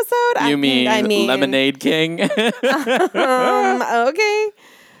own episode? You mean Lemonade King? Okay.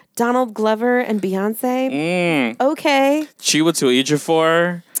 Donald Glover and Beyonce. Okay. Chiwetel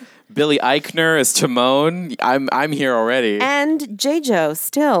Ejiofor. Billy Eichner as Timon. I'm here already. And J-Jo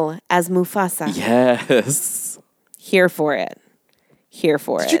still as Mufasa. Yes. Here for it.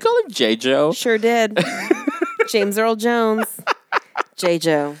 Did you call him J-Jo? Sure did. James Earl Jones.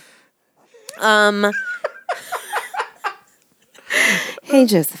 J-Jo. Hey,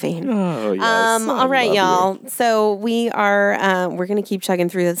 Josephine. Oh, yes. All right, y'all. So we're going to keep chugging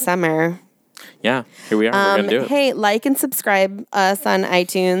through the summer. Yeah, here we are. We're going to do it. Hey, like and subscribe us on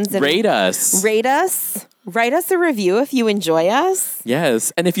iTunes. And rate us. Write us a review if you enjoy us.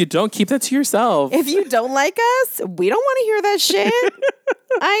 Yes. And if you don't, keep that to yourself. If you don't like us, we don't want to hear that shit.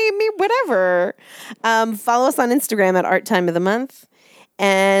 I mean, whatever. Follow us on Instagram at Art Time of the Month.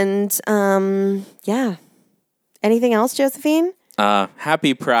 And anything else, Josephine?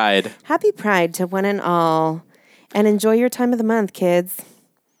 Happy Pride. Happy Pride to one and all. And enjoy your time of the month, kids.